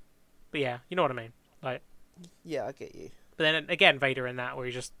 But yeah, you know what I mean. Like, yeah, I get you. But then, again, Vader in that, where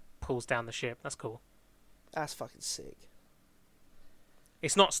he just pulls down the ship. That's cool. That's fucking sick.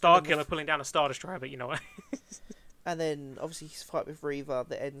 It's not Starkiller pulling down a Star Destroyer, but you know what? And then, obviously, his fight with Reva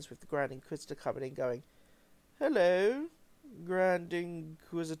that ends with the Grand Inquisitor coming in going, "Hello, Grand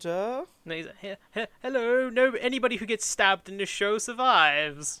Inquisitor." No, he's like, hello, no, anybody who gets stabbed in this show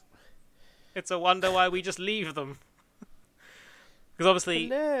survives. It's a wonder why we just leave them. Because obviously,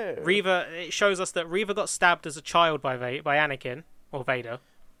 Reva, it shows us that Reva got stabbed as a child by Anakin, or Vader.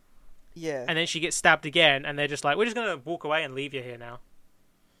 Yeah. And then she gets stabbed again, and they're just like, we're just going to walk away and leave you here now.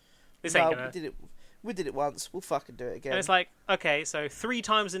 This ain't gonna... We did it once, we'll fucking do it again. And it's like, okay, so 3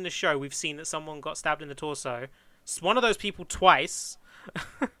 times in the show we've seen that someone got stabbed in the torso. It's one of those people twice,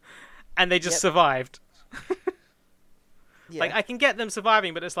 and they just survived. Like, I can get them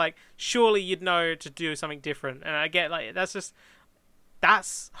surviving, but it's like, surely you'd know to do something different. And I get, like, that is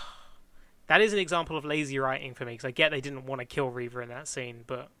an example of lazy writing for me, because I get they didn't want to kill Reva in that scene,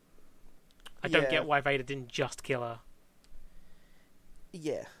 but I don't get why Vader didn't just kill her.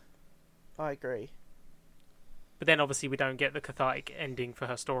 Yeah, I agree. But then obviously we don't get the cathartic ending for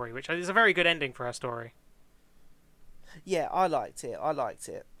her story, which is a very good ending for her story. Yeah, I liked it. I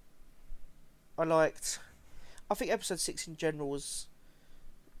think episode 6 in general was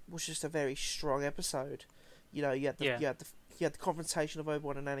just a very strong episode. You know, you had the confrontation of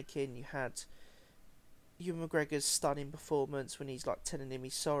Obi-Wan and Anakin. You had Ewan McGregor's stunning performance when he's like telling him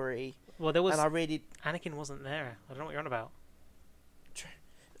he's sorry. Well, Anakin wasn't there. I don't know what you're on about.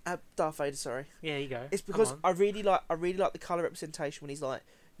 Darth Vader, sorry. Yeah, you go. It's because I really like the colour representation when he's like,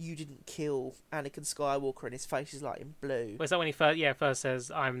 "You didn't kill Anakin Skywalker," and his face is like in blue. Well, is that when he first says,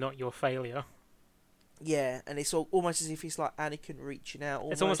 "I'm not your failure"? Yeah, and it's almost as if he's like Anakin reaching out.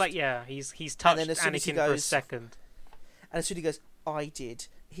 Almost. It's almost like he's touched Anakin for a second. And as soon as he goes, "I did,"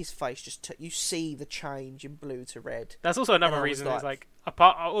 his face just you see the change in blue to red. That's also another reason. It's like,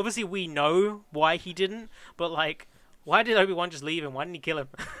 apart, obviously we know why he didn't, but like, why did Obi-Wan just leave him? Why didn't he kill him?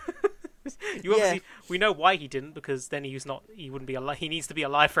 We know why he didn't, because then he wouldn't be alive. He needs to be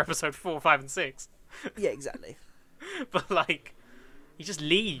alive for episode 4, 5, and 6. Yeah, exactly. But like, he just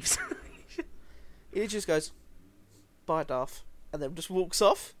leaves. He just goes, "Bye, Darth," and then just walks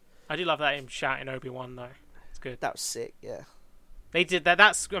off. I do love that him shouting Obi-Wan though. It's good. That was sick. Yeah. They did that.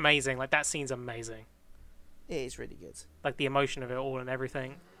 That's amazing. Like, that scene's amazing. It is really good. Like the emotion of it all and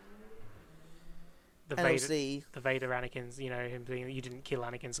everything. The Vader Anakin's, you know, him being, "You didn't kill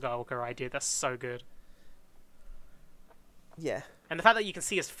Anakin Skywalker, I did." That's so good. Yeah. And the fact that you can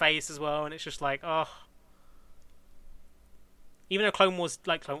see his face as well, and it's just like, oh. Even though Clone Wars,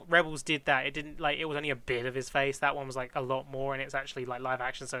 like Rebels did that, it didn't, like, it was only a bit of his face. That one was like a lot more, and it's actually like live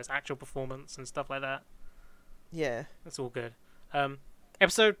action, so it's actual performance and stuff like that. Yeah. That's all good.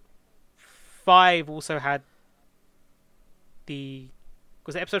 Episode 5 also had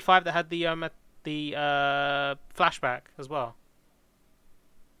was it episode 5 that had the flashback as well?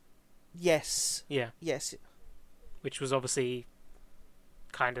 Yes. Yeah. Yes. Which was obviously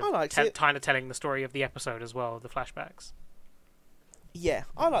kind of telling the story of the episode as well, the flashbacks. Yeah,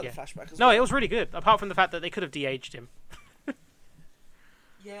 I like the flashback as well. No, it was really good, apart from the fact that they could have de-aged him.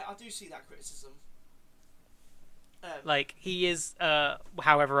 Yeah, I do see that criticism. Like, he is,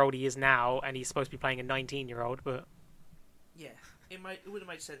 however old he is now, and he's supposed to be playing a 19-year-old, but... Yeah, it would have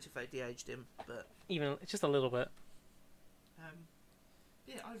made sense if they de-aged him, but... Even, just a little bit.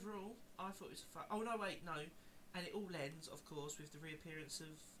 Yeah, overall, I thought it was fun. Oh, no, wait, no. And it all ends, of course, with the reappearance of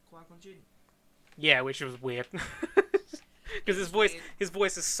Qui-Gon Jinn. Yeah, which was weird. Because his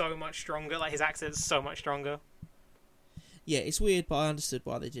voice is so much stronger, like, his accent is so much stronger. Yeah, it's weird, but I understood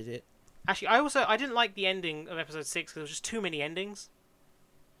why they did it. Actually, I didn't like the ending of episode 6 because there was just too many endings.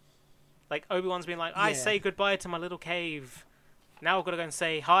 Like, Obi-Wan's been like, I say goodbye to my little cave. Now I've got to go and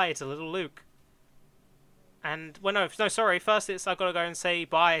say hi to little Luke. And, well, no, sorry. First it's I've got to go and say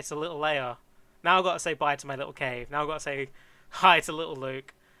bye to little Leia. Now I've got to say bye to my little cave. Now I've got to say hi to little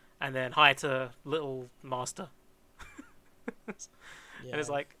Luke. And then hi to little Master. And it's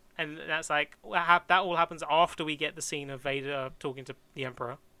like, and that's like, that all happens after we get the scene of Vader talking to the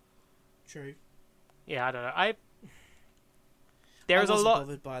Emperor. True. Yeah, I don't know. I wasn't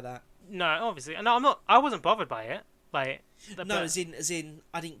bothered by that. No, obviously, no, I'm not. I wasn't bothered by it. Like, no, as in,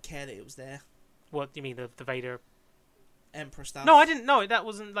 I didn't care that it was there. What do you mean, the Vader Emperor stuff? No, I didn't. No, that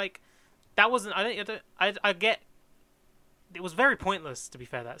wasn't like that wasn't. I get. It was very pointless, to be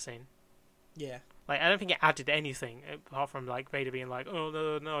fair. That scene. Yeah. Like, I don't think it added anything apart from like Vader being like,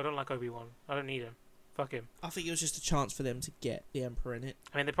 "Oh no, I don't like Obi-Wan. I don't need him. Fuck him." I think it was just a chance for them to get the Emperor in it.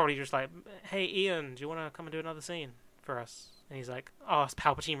 I mean, they're probably just like, "Hey, Ian, do you want to come and do another scene for us?" And he's like, "Oh, it's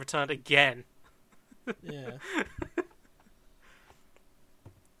Palpatine returned again." Yeah.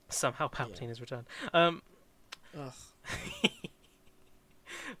 Somehow Palpatine has returned. Ugh.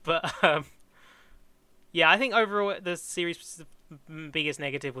 But yeah, I think overall the series' biggest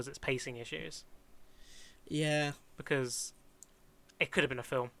negative was its pacing issues. Yeah. Because it could have been a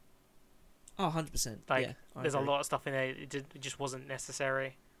film. Oh, 100%. Like, yeah, there's a lot of stuff in there. It just wasn't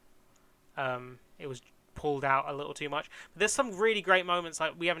necessary. It was pulled out a little too much. But there's some really great moments.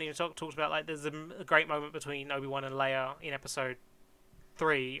 Like, we haven't even talked about. Like, there's a great moment between Obi-Wan and Leia in Episode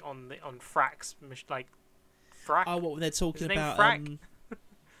 3 on Frack's like Frack. Oh, what when they're talking about? Frack?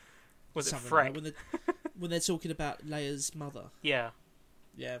 Was it Freck? Like, when they're talking about Leia's mother. Yeah.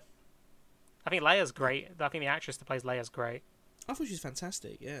 Yeah. I think Leia's great. I think the actress that plays Leia's great. I thought she was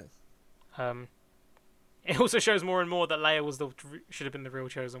fantastic. Yeah. It also shows more and more that Leia should have been the real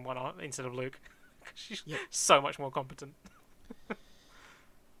chosen one instead of Luke. She's so much more competent.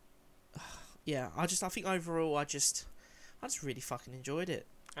 Yeah, I think overall I just really fucking enjoyed it.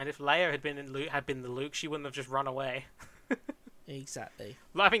 And if Leia had been the Luke, she wouldn't have just run away. Exactly.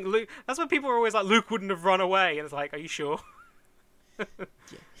 I think Luke. That's when people are always like, Luke wouldn't have run away, and it's like, are you sure? Yeah,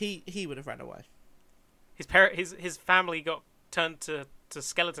 he would have ran away. His family got turned to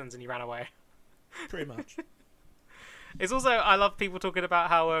skeletons, and he ran away. Pretty much. It's also, I love people talking about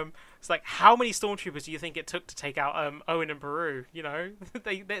how it's like, how many stormtroopers do you think it took to take out Owen and Beru? You know,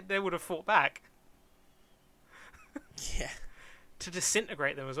 they would have fought back. Yeah. To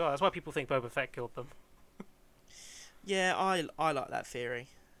disintegrate them as well. That's why people think Boba Fett killed them. Yeah, I like that theory.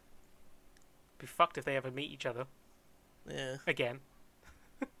 Be fucked if they ever meet each other. Yeah. Again.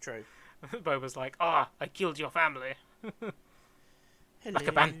 True. Boba's like, I killed your family. Like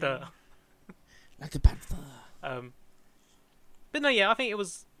a panther. Like a panther. But no, yeah, I think it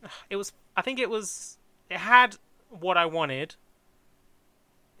had what I wanted.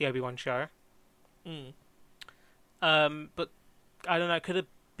 The Obi-Wan show. But I don't know, it could have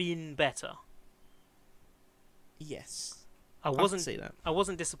been better. Yes. I wasn't see that. I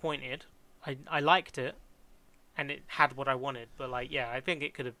wasn't disappointed. I liked it, and it had what I wanted. But like, yeah, I think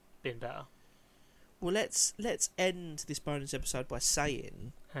it could have been better. Well, let's end this bonus episode by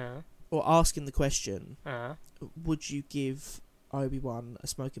saying, or asking the question: would you give Obi-Wan a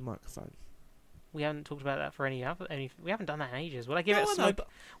smoking microphone? We haven't talked about that for any. We haven't done that in ages. Would I give it a smoke?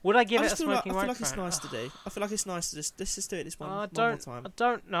 Would I give it a smoking microphone? I feel like it's nice to do. I feel like it's nice to let's just do it this one more time. I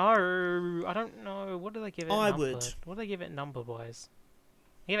don't know. What did I give it? I would. What did I give it number wise?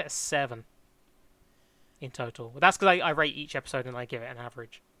 I give it a 7 in total. That's because I rate each episode and I give it an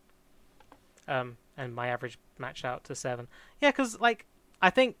average. And my average matched out to 7. Yeah, because like I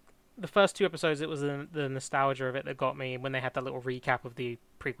think the first 2 episodes, it was the nostalgia of it that got me. When they had that little recap of the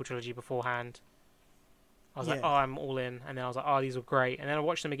prequel trilogy beforehand, I was like, oh, I'm all in. And then I was like, oh, these were great. And then I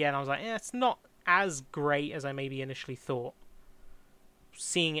watched them again. I was like, yeah, it's not as great as I maybe initially thought.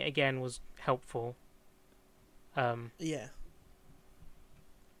 Seeing it again was helpful. Yeah.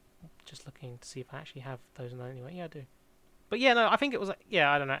 Just looking to see if I actually have those anyway. Yeah, I do. But yeah, no, I think it was like,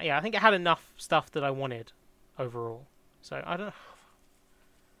 yeah, I don't know. Yeah, I think it had enough stuff that I wanted overall. So I don't know.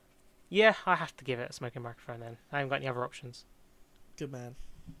 Yeah, I have to give it a smoking microphone then. I haven't got any other options. Good man.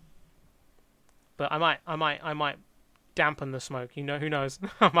 But I might dampen the smoke. You know, who knows?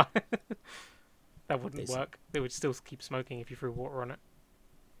 That wouldn't work. They would still keep smoking if you threw water on it.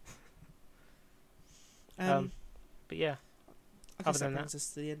 But yeah. I guess that brings us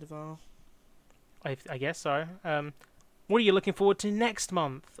to the end of our... I guess so. What are you looking forward to next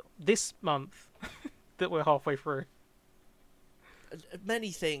month? This month that we're halfway through. Many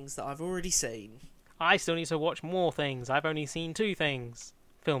things that I've already seen. I still need to watch more things. I've only seen 2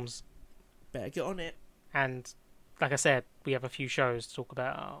 films. Better get on it. And like I said, we have a few shows to talk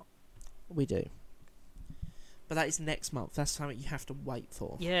about. We do. But that is next month. That's something you have to wait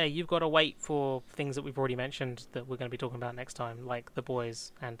for. Yeah, you've got to wait for things that we've already mentioned that we're going to be talking about next time, like The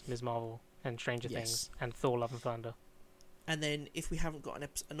Boys and Ms. Marvel and Stranger Things and Thor: Love and Thunder. And then if we haven't got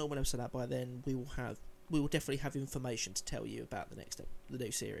a normal episode out by then, we will definitely have information to tell you about the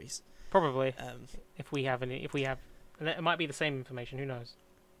new series. Probably. If we have, and it might be the same information. Who knows?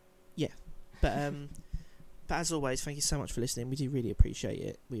 Yeah, but as always, thank you so much for listening. We do really appreciate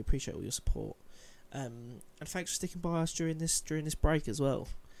it. We appreciate all your support, and thanks for sticking by us during this break as well.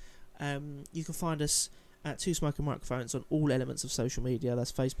 You can find us at Two Smoking Microphones on all elements of social media.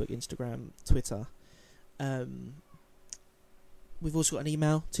 That's Facebook, Instagram, Twitter. We've also got an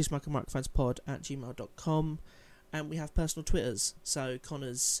email, twosmokingmicrophonesPod@gmail.com, and we have personal Twitters. So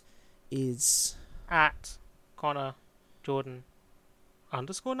Connor's is at Connor Jordan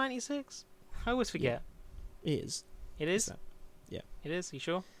 _96. I always forget. Yeah, it is. It is? So, yeah. It is? You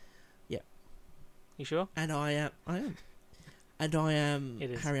sure? Yeah. You sure? And I am. And I am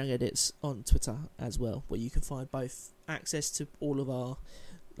Harry Young Edits on Twitter as well, where you can find both access to all of our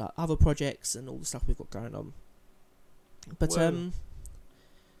other projects and all the stuff we've got going on. But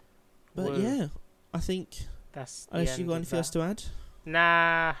Whoa. yeah, I think that's. Unless you got anything else to add?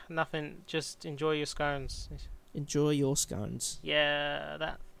 Nah, nothing. Just enjoy your scones. Enjoy your scones. Yeah,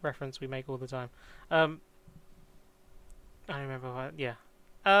 that reference we make all the time. I don't remember what. Yeah.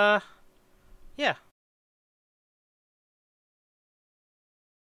 Yeah.